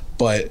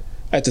 But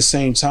at the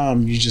same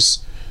time, you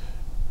just,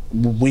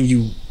 when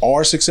you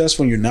are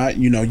successful and you're not,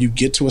 you know, you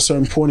get to a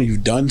certain point and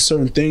you've done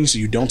certain things,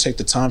 and you don't take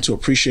the time to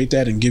appreciate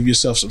that and give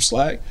yourself some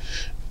slack,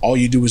 all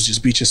you do is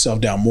just beat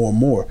yourself down more and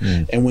more.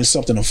 And when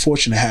something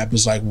unfortunate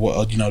happens, like,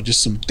 well, you know,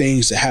 just some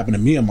things that happened to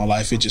me in my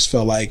life, it just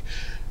felt like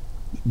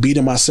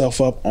beating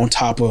myself up on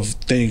top of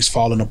things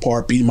falling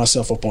apart, beating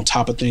myself up on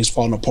top of things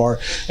falling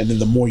apart, and then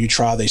the more you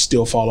try, they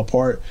still fall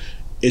apart.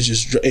 It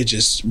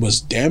just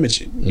was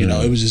damaging. You know,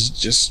 it was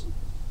just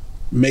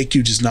make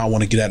you just not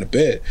want to get out of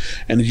bed,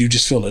 and you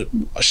just feel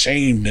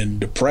ashamed and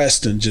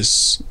depressed and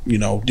just, you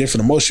know,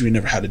 different emotions you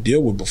never had to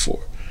deal with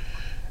before.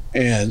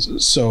 And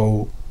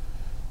so,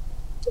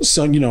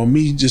 you know,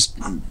 me just,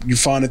 you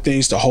find the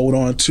things to hold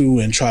on to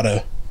and try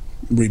to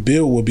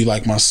rebuild would be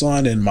like my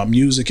son and my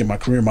music and my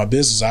career and my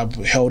business. I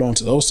held on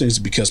to those things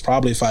because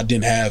probably if I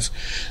didn't have,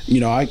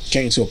 you know, I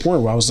came to a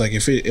point where I was like,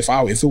 if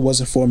it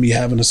wasn't for me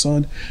having a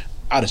son,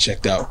 I'd have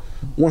checked out.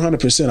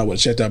 100% I would have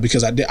checked out,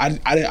 because I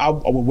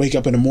would wake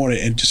up in the morning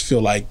and just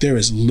feel like there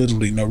is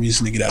literally no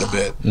reason to get out of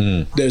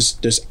bed.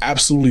 There's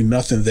absolutely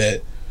nothing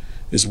that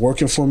is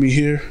working for me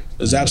here.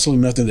 There's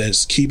absolutely nothing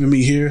that's keeping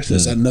me here.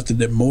 There's nothing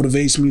that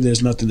motivates me.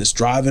 There's nothing that's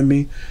driving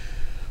me.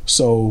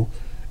 So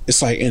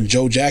it's like, and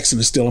Joe Jackson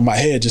is still in my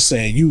head just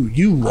saying,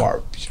 you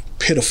are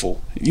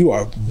pitiful. You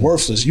are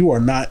worthless. You are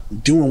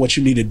not doing what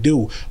you need to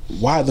do.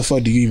 Why the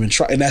fuck do you even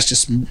try? And that's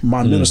just,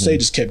 my mental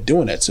state just kept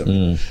doing that to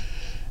me.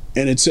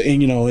 And it's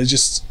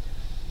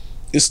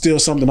still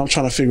something I'm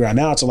trying to figure out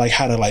now, to like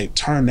how to like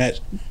turn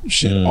that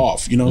shit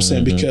off. You know what I'm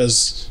saying?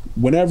 Because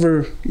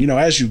whenever,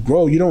 as you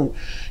grow,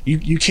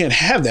 you can't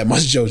have that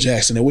much Joe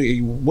Jackson. And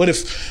what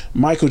if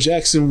Michael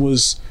Jackson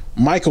was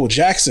Michael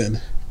Jackson,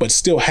 but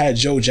still had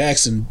Joe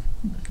Jackson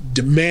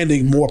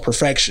demanding more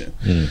perfection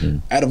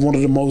out of one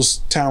of the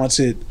most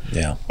talented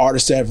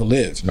artists to ever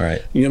live?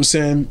 Right. You know what I'm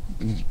saying?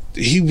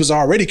 He was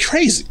already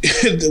crazy.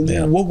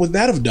 What would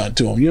that have done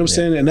to him? You know what I'm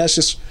saying? And that's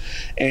just,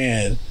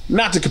 and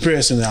not the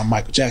comparison to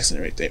Michael Jackson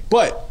or anything,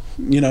 but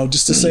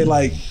just to say,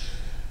 like,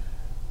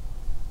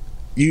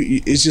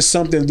 it's just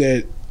something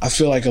that I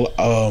feel like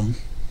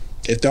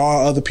if there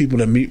are other people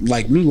that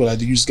like me,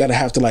 you just gotta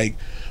have to like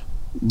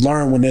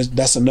learn when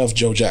that's enough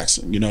Joe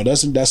Jackson.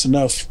 That's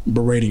enough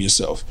berating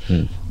yourself.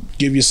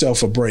 Give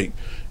yourself a break.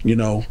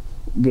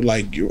 But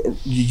like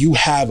you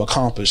have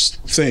accomplished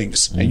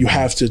things, and you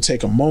have to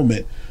take a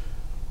moment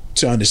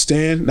to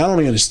not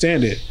only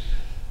understand it,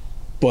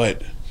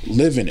 but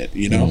live in it.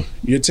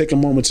 You take a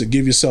moment to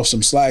give yourself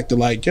some slack to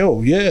like,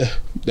 yo, yeah,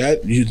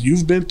 that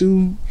you've been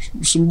through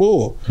some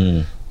bull,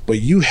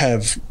 but you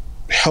have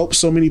helped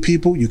so many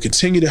people. You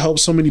continue to help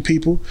so many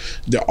people.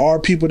 There are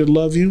people that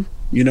love you.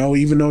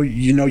 Even though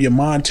your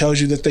mind tells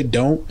you that they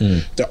don't,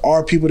 there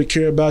are people that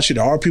care about you.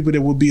 There are people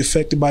that would be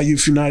affected by you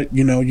if you're not,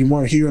 you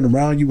weren't here and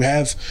around. You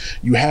have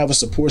a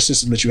support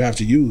system that you have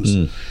to use,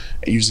 and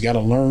you just got to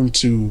learn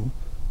to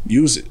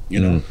use it.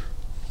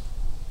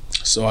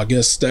 So I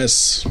guess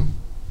that's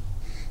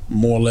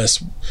more or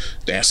less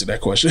to answer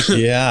that question.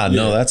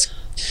 No, that's,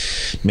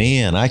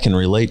 man, I can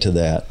relate to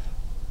that.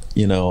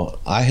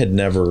 I had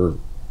never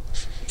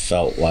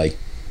felt like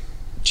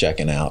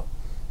checking out.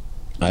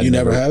 You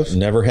never have?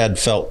 Never had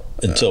felt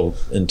until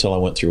I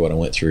went through what I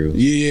went through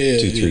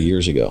 2-3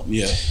 years ago.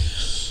 Yeah.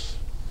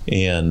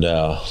 And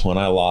when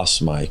I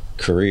lost my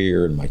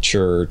career and my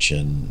church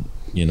and,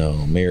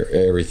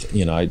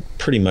 everything, I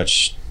pretty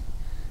much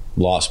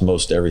lost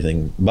most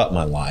everything but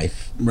my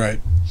life. Right.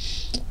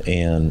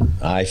 And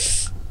I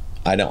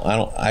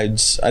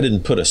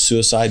didn't put a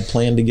suicide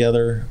plan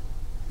together,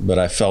 but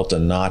I felt a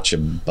notch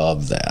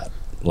above that.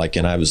 Like,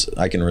 and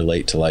I can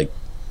relate to, like,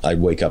 I'd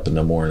wake up in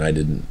the morning, I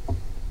didn't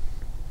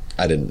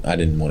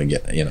want to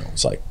get,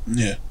 it's like,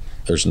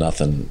 there's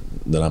nothing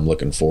that I'm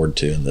looking forward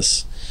to in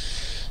this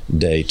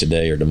day,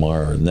 today or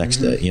tomorrow or the next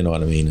day, you know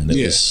what I mean? And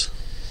it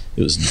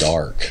was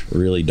dark,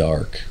 really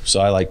dark.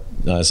 So I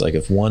was like,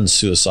 if one's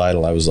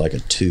suicidal, I was like a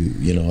 2,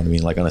 you know what I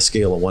mean? Like on a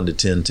scale of 1 to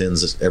 10,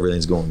 10's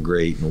everything's going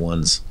great, and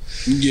one's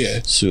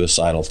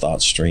suicidal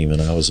thoughts streaming,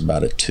 I was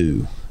about a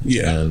 2.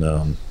 Yeah.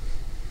 And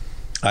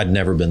I'd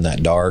never been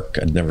that dark.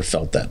 I'd never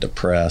felt that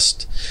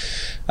depressed.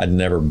 I'd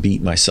never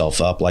beat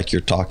myself up like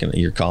you're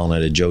calling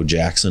it a Joe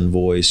Jackson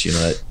voice,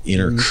 that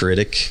inner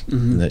critic,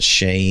 and that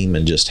shame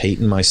and just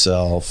hating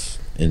myself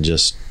and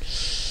just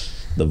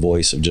the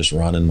voice of just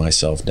running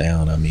myself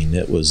down. I mean,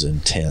 it was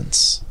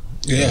intense.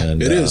 Yeah,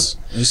 and it is.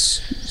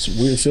 It's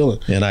a weird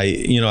feeling. And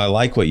I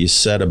like what you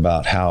said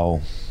about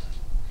how,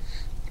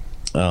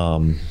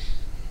 we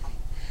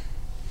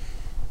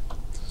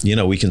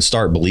can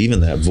start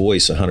believing that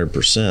voice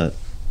 100%.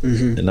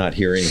 And not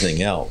hear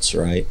anything else,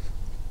 right?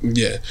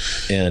 Yeah.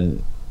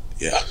 And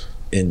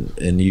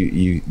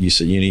you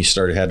said you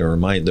started having to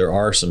remind, there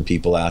are some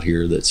people out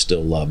here that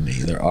still love me.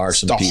 There are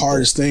some people. The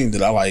hardest thing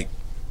that I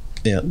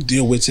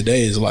deal with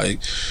today is like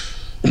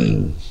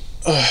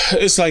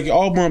it's like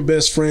all my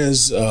best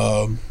friends,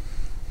 well,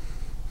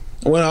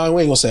 I ain't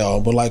gonna say all,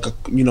 but like a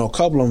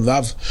couple of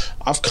them,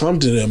 I've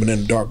come to them in the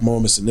dark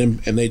moments, and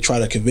they try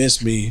to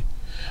convince me,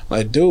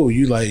 like, dude,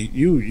 you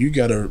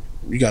gotta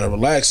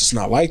relax. It's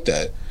not like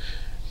that.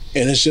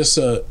 And it's just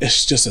a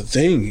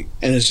thing,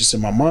 and it's just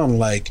in my mind,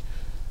 like,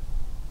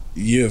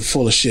 you're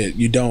full of shit.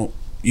 You don't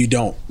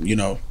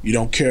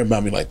care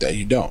about me like that.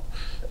 You don't.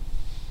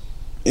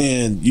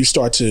 And you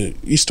start to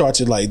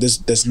like,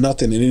 there's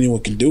nothing that anyone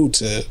can do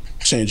to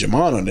change your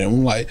mind on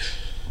them. Like,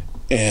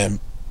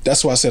 and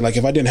that's why I said, like,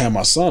 if I didn't have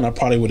my son, I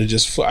probably would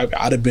have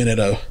I'd have been at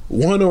a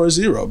 1 or a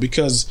 0,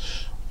 because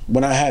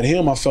when I had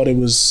him, I felt it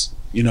was,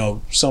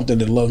 something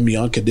that loved me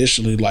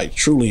unconditionally, like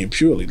truly and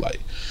purely, like,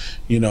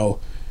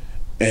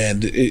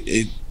 and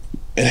it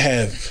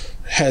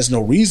has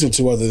no reason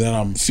to, other than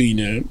I'm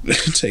feeding it,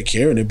 take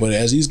care of it. But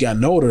as he's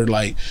gotten older,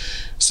 like,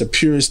 it's the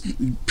purest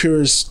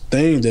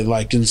thing that,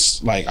 like,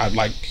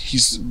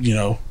 he's,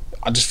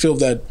 I just feel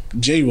that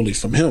genuinely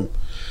from him.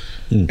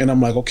 And I'm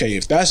like, okay,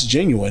 if that's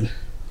genuine,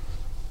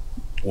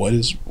 what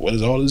is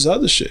all this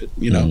other shit?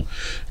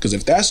 Because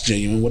if that's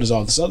genuine, what is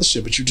all this other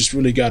shit? But you just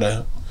really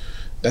gotta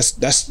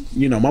that's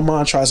my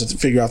mind tries to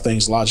figure out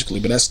things logically,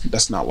 but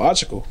that's not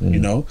logical.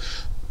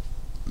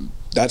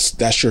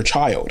 That's your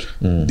child.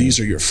 These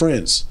are your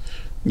friends.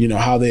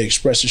 How they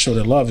express and show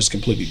their love is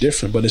completely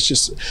different, but it's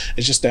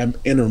just that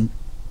inner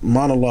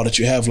monologue that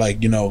you have, like,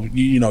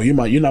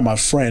 you're not my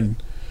friend.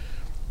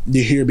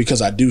 You're here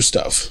because I do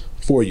stuff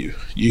for you.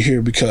 You're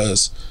here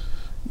because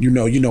when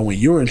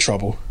you're in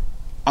trouble,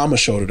 I'm a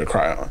shoulder to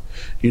cry on.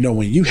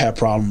 When you have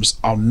problems,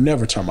 I'll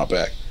never turn my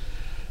back.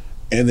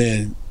 And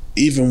then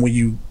even when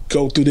you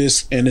go through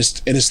this and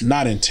it's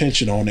not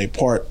intentional on their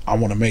part, I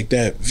want to make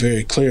that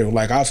very clear.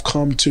 Like, I've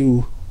come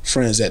to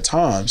friends at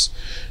times,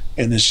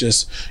 and it's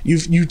just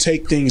you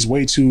take things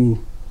way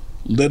too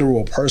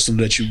literal,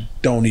 personal, that you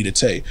don't need to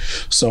take.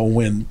 So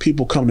when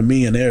people come to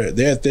me and they're at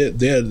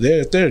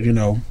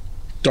their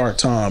dark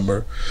time,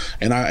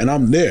 and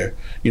I'm there,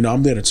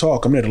 I'm there to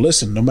talk, I'm there to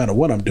listen, no matter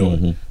what I'm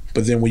doing.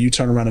 But then when you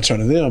turn around and turn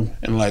to them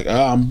and like,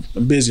 I'm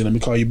busy, let me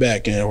call you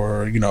back,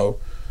 or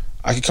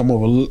I can come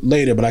over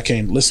later, but I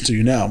can't listen to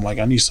you now. I'm like,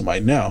 I need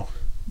somebody now,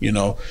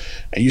 and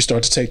you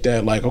start to take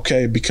that like,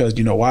 okay, because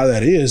why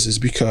that is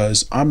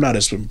because I'm not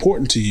as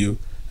important to you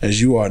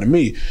as you are to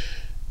me.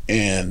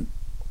 And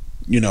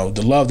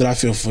the love that I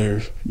feel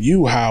for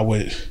you, how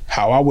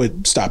I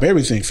would stop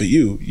everything for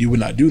you, you would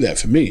not do that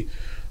for me.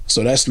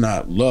 So that's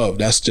not love.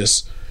 That's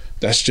just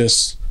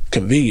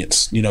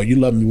convenience. You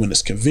love me when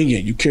it's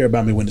convenient. You care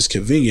about me when it's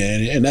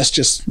convenient. And that's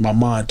just my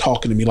mind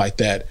talking to me like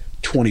that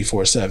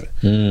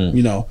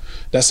 24/7.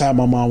 That's how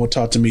my mom would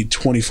talk to me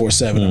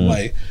 24/7. I'm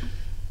like,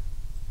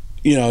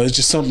 it's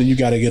just something you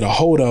got to get a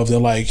hold of. They're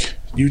like,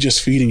 you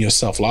just feeding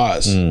yourself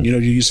lies.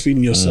 You're just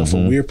feeding yourself a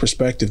weird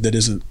perspective that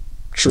isn't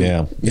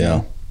true.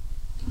 Yeah.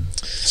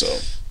 So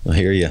I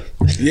hear you.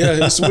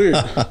 Yeah, it's weird.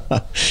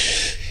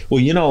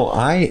 Well,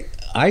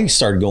 I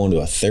started going to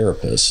a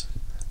therapist,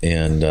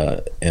 and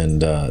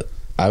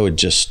I would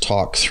just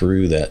talk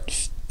through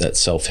that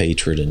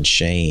self-hatred and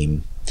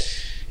shame.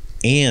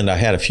 And I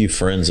had a few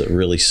friends that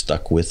really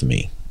stuck with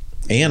me.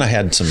 And I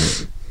had some,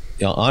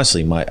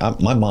 honestly, my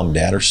mom and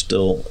dad are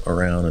still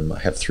around, and I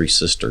have 3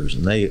 sisters,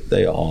 and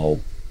they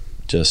all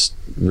just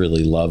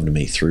really loved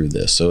me through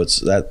this. So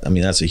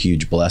that's a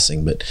huge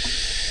blessing. But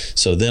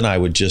so then I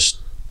would just,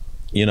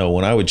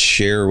 when I would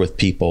share with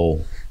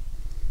people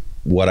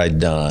what I'd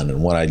done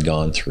and what I'd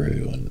gone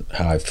through and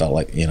how I felt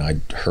like,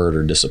 I'd hurt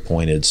or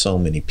disappointed so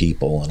many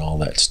people and all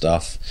that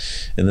stuff.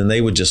 And then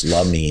they would just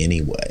love me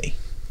anyway,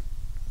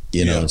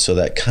 and so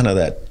that kind of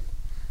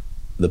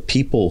the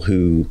people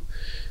who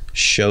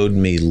showed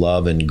me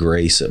love and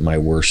grace at my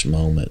worst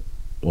moment,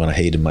 when I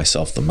hated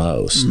myself the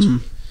most,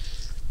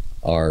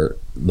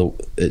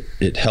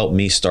 it helped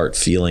me start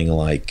feeling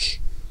like,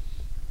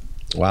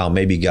 wow,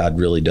 maybe God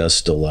really does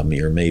still love me,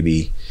 or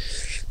maybe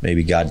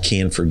God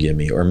can forgive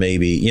me, or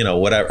maybe,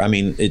 whatever. I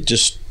mean, it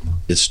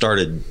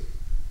started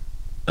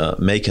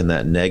making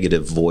that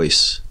negative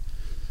voice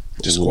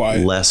just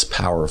quiet, less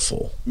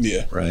powerful.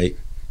 Yeah. Right.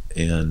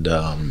 And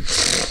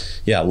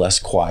less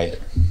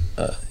quiet.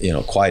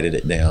 Quieted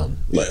it down.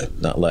 Yeah.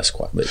 Not less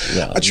quiet, but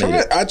I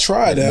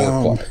tried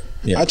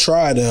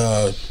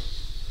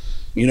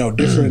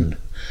different.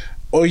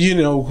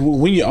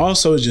 When you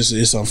also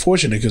it's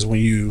unfortunate because when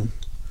you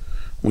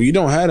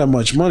don't have that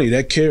much money,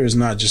 that care is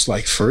not just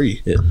like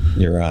free.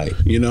 You're right.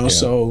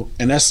 So,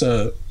 and that's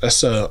a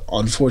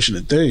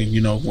unfortunate thing,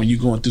 when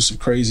you're going through some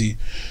crazy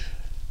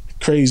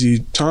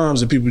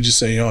times and people just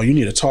say, oh, you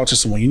need to talk to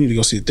someone, you need to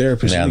go see a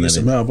therapist, you need to get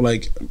some help.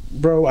 Like,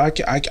 bro, I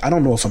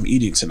don't know if I'm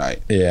eating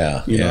tonight.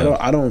 I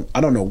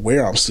don't know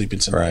where I'm sleeping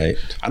tonight. Right.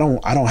 I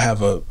don't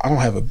have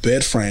a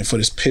bed frame for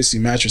this pissy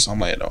mattress I'm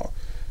laying on.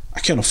 I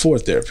can't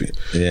afford therapy.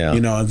 Yeah.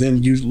 And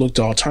then you look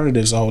to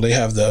alternatives. Oh, they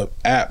have the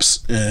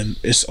apps, and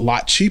it's a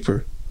lot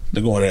cheaper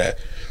to go into that.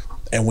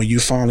 And when you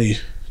finally,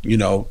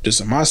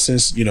 just in my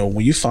sense,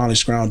 when you finally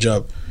scrounge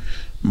up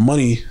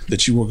money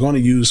that you were going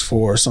to use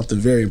for something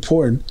very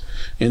important,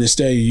 and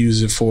instead you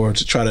use it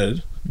to try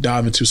to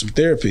dive into some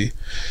therapy,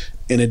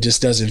 and it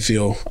just doesn't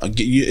feel.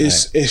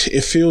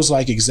 It feels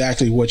like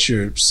exactly what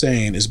you're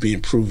saying is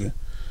being proven.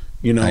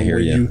 I hear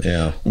you.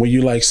 When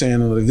you like saying,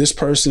 like, this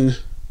person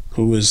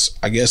who is,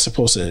 I guess,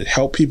 supposed to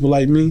help people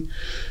like me,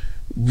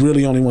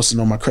 really only wants to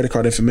know my credit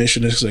card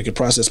information so they can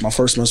process my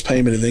first month's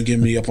payment and then get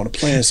me up on a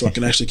plan so I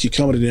can actually keep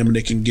coming to them, and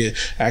they can get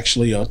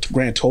actually a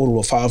grand total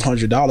of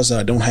 $500 that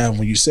I don't have.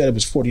 When you said it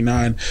was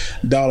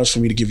 $49 for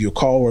me to give you a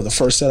call, or the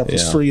first setup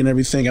was free and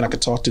everything, and I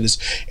could talk to this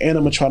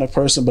animatronic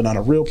person but not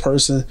a real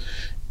person,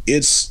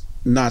 it's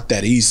not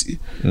that easy.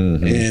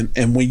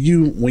 And when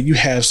you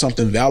have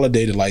something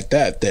validated like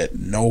that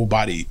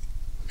nobody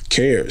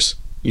cares,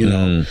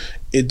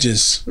 it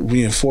just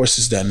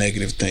reinforces that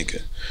negative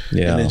thinking.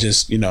 And it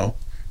just, I've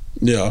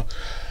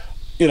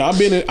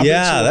been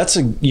that's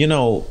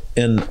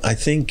and I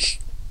think,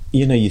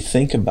 you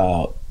think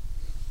about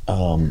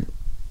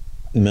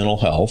mental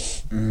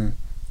health, and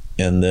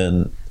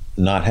then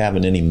not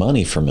having any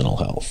money for mental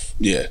health.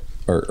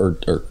 Or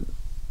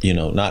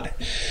not,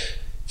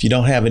 if you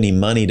don't have any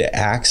money to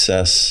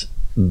access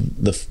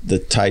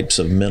the types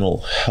of mental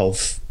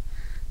health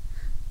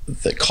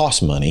that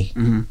cost money,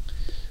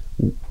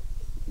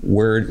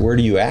 where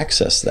do you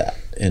access that?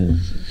 And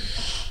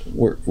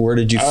where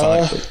did you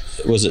find?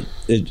 Was it?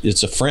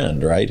 It's a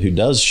friend, right, who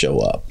does show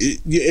up? For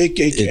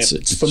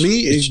me,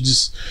 it's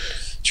just.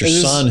 It's your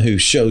son who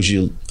shows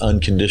you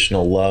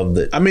unconditional love.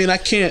 That I mean, I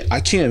can't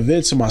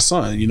vent to my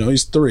son. You know,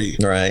 he's 3.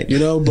 Right. You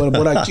know,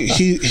 but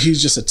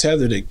he's just a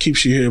tether that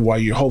keeps you here while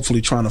you're hopefully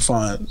trying to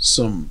find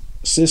some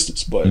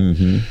assistance. But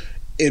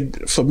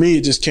for me,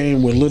 it just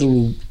came with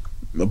little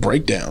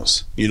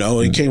breakdowns. You know,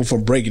 it came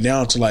from breaking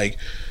down to like,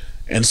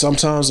 and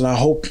sometimes, and I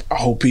hope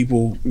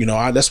people, you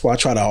know, that's why I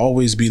try to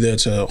always be there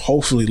to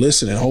hopefully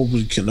listen and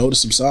hopefully can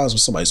notice some signs when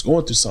somebody's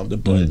going through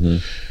something. But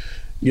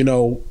you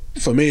know.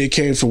 For me, it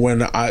came from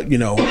when I, you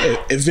know,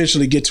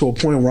 eventually get to a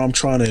point where I'm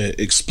trying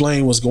to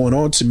explain what's going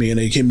on to me, and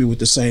they hit me with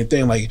the same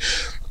thing, like,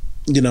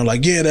 you know,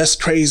 like, yeah, that's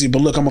crazy,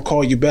 but look, I'm gonna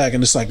call you back,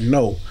 and it's like,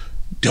 no,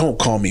 don't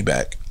call me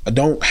back.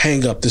 Don't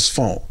hang up this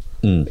phone.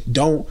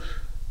 Do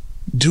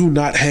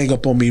not hang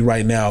up on me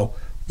right now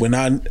when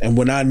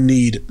I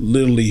need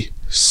literally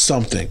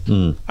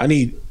something. I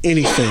need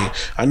anything.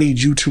 I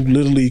need you to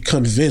literally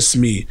convince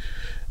me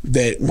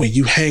that when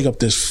you hang up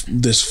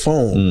this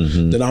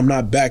phone, that I'm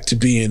not back to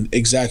being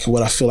exactly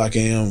what I feel like I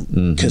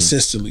am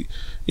consistently,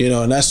 you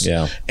know, and that's,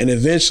 and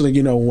eventually,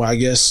 you know, I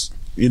guess,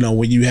 you know,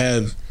 when you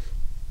have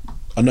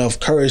enough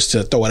courage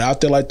to throw it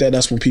out there like that,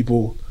 that's when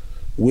people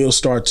will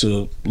start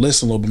to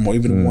listen a little bit more,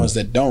 even the ones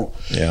that don't.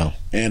 Yeah.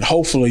 And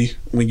hopefully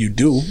when you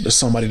do, there's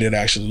somebody that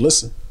actually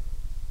listen.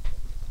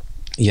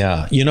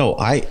 Yeah. You know,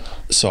 I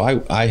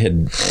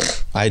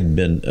had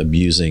been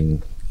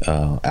abusing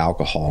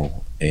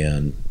alcohol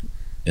and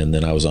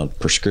then I was on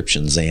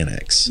prescription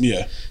Xanax.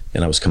 Yeah.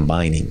 And I was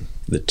combining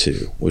the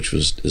two, which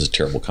is a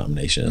terrible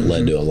combination. It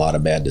led to a lot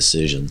of bad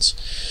decisions.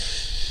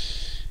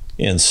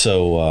 And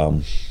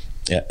so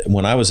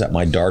when I was at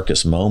my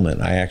darkest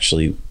moment, I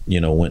actually, you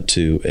know, went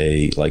to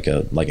an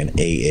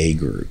AA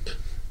group,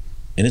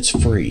 and it's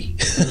free.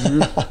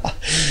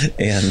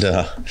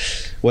 And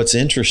what's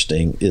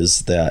interesting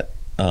is that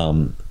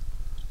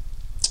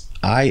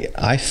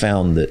I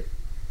found that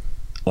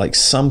like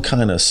some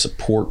kind of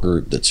support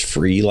group that's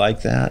free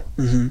like that,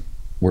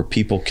 where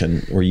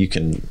you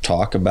can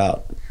talk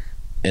about,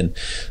 and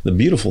the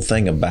beautiful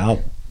thing about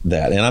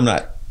that, and I'm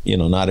not, you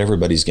know, not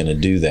everybody's going to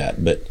do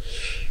that, but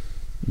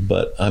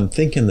I'm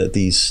thinking that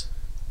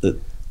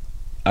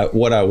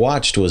what I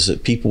watched was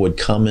that people would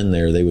come in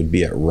there, they would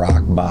be at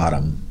rock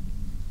bottom,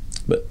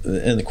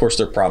 and of course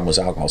their problem was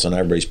alcohol, so not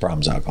everybody's problem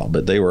is alcohol,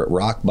 but they were at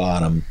rock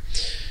bottom.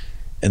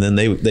 And then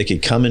they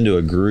could come into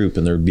a group,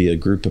 and there'd be a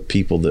group of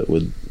people that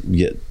would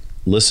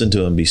listen to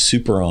them, be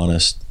super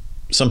honest,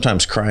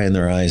 sometimes crying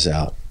their eyes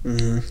out,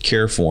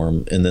 care for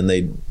them, and then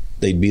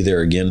they'd be there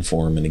again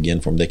for them and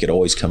again for them. They could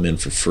always come in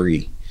for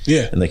free,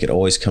 and they could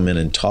always come in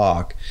and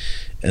talk.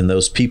 And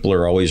those people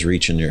are always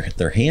reaching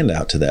their hand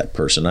out to that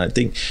person. I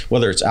think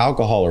whether it's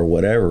alcohol or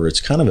whatever, it's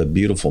kind of a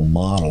beautiful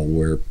model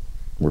where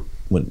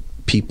when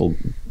people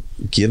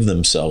give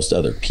themselves to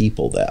other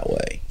people that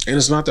way, and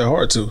it's not that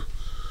hard to.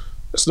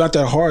 It's not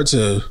that hard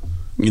to,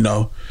 you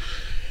know,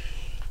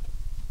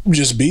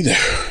 just be there.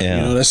 Yeah.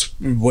 You know, that's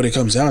what it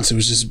comes down to,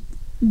 is just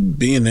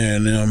being there.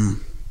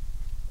 And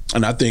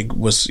I think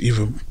what's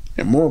even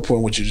more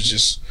important, what you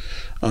just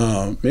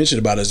mentioned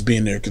about, is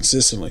being there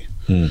consistently.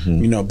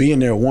 You know, being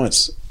there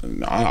once,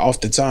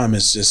 off the time,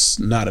 is just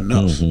not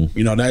enough.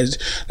 You know,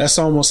 that's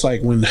almost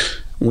like when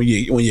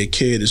your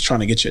kid is trying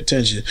to get your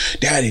attention,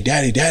 daddy,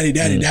 daddy, daddy,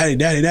 daddy, daddy,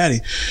 daddy,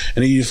 daddy,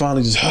 and then you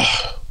finally just,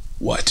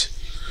 what,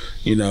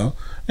 you know.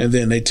 And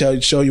then they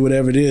show you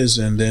whatever it is,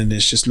 and then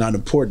it's just not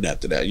important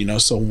after that, you know.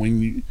 So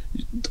the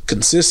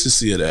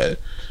consistency of that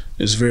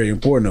is very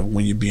important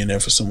when you're being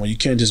there for someone. You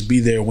can't just be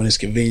there when it's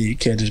convenient. You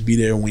can't just be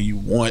there when you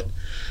want.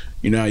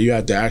 You know, you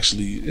have to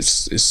actually.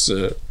 It's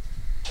a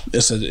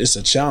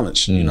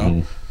challenge, you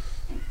know.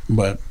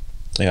 But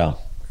yeah.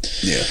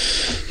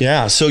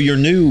 So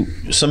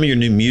some of your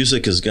new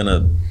music is kind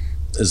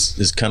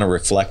of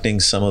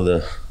reflecting some of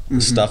the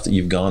stuff that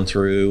you've gone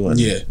through, and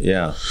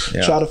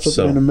try to put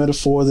in a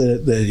metaphor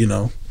that you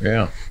know,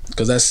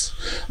 because that's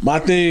my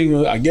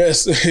thing, I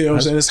guess. You know what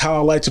I'm saying? It's how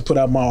I like to put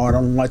out my art.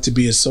 I don't like to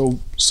be so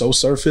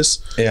surface,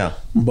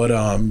 but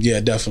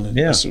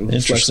definitely, it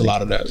reflects a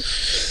lot of that.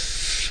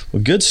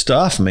 Well, good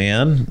stuff,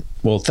 man.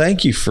 Well,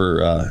 thank you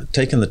for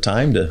taking the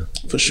time to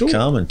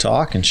come and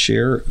talk and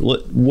share.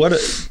 What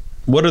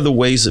are the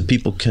ways that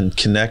people can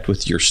connect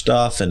with your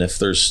stuff? And if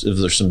there's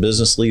some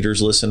business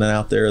leaders listening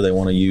out there, they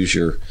want to use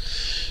your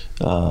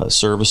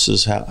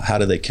services, how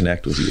do they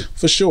connect with you?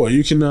 For sure.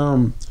 You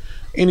can,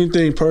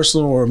 anything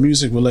personal or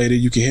music related,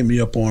 you can hit me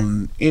up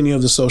on any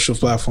of the social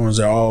platforms.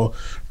 They're all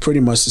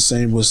pretty much the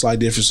same with slight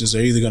differences.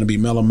 They're either going to be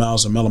Mellow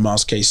Mouse or Mellow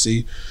Mouse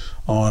KC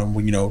on,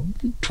 you know,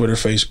 Twitter,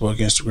 Facebook,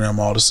 Instagram,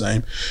 all the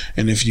same.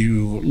 And if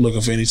you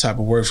looking for any type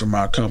of work from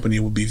our company, it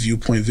would be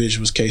Viewpoint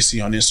Visuals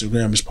KC on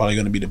Instagram. It's probably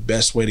going to be the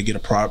best way to get a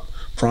prompt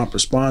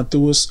response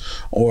through us,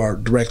 or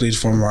directly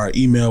from our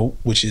email,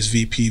 which is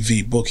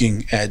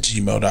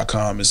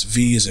vpvbooking@gmail.com. It's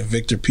V as in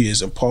Victor, P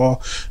as in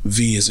Paul,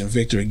 V as in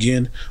Victor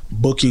again,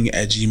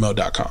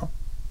 booking@gmail.com.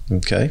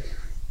 Okay.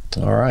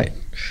 All right.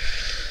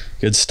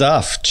 Good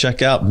stuff.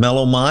 Check out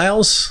Mellow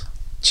Miles.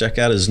 Check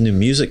out his new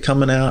music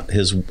coming out.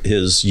 His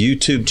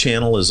YouTube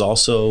channel is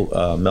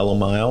also Mellow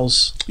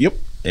Miles. Yep.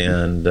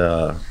 And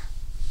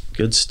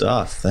good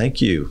stuff.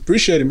 Thank you.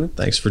 Appreciate it, man.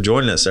 Thanks for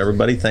joining us,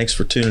 everybody. Thanks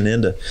for tuning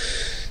in to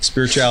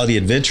Spirituality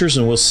Adventures,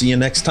 and we'll see you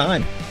next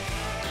time.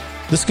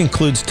 This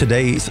concludes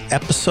today's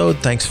episode.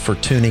 Thanks for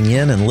tuning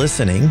in and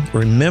listening.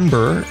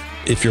 Remember,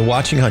 if you're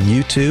watching on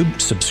YouTube,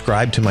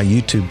 subscribe to my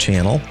YouTube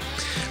channel.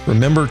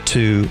 Remember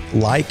to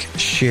like,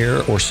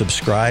 share, or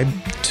subscribe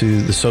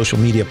to the social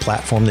media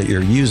platform that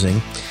you're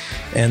using.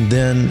 And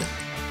then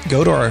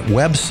go to our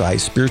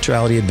website,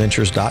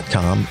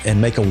 spiritualityadventures.com,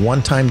 and make a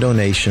one-time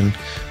donation,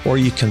 or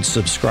you can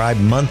subscribe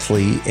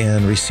monthly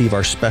and receive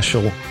our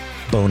special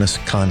bonus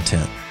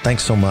content.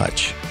 Thanks so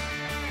much.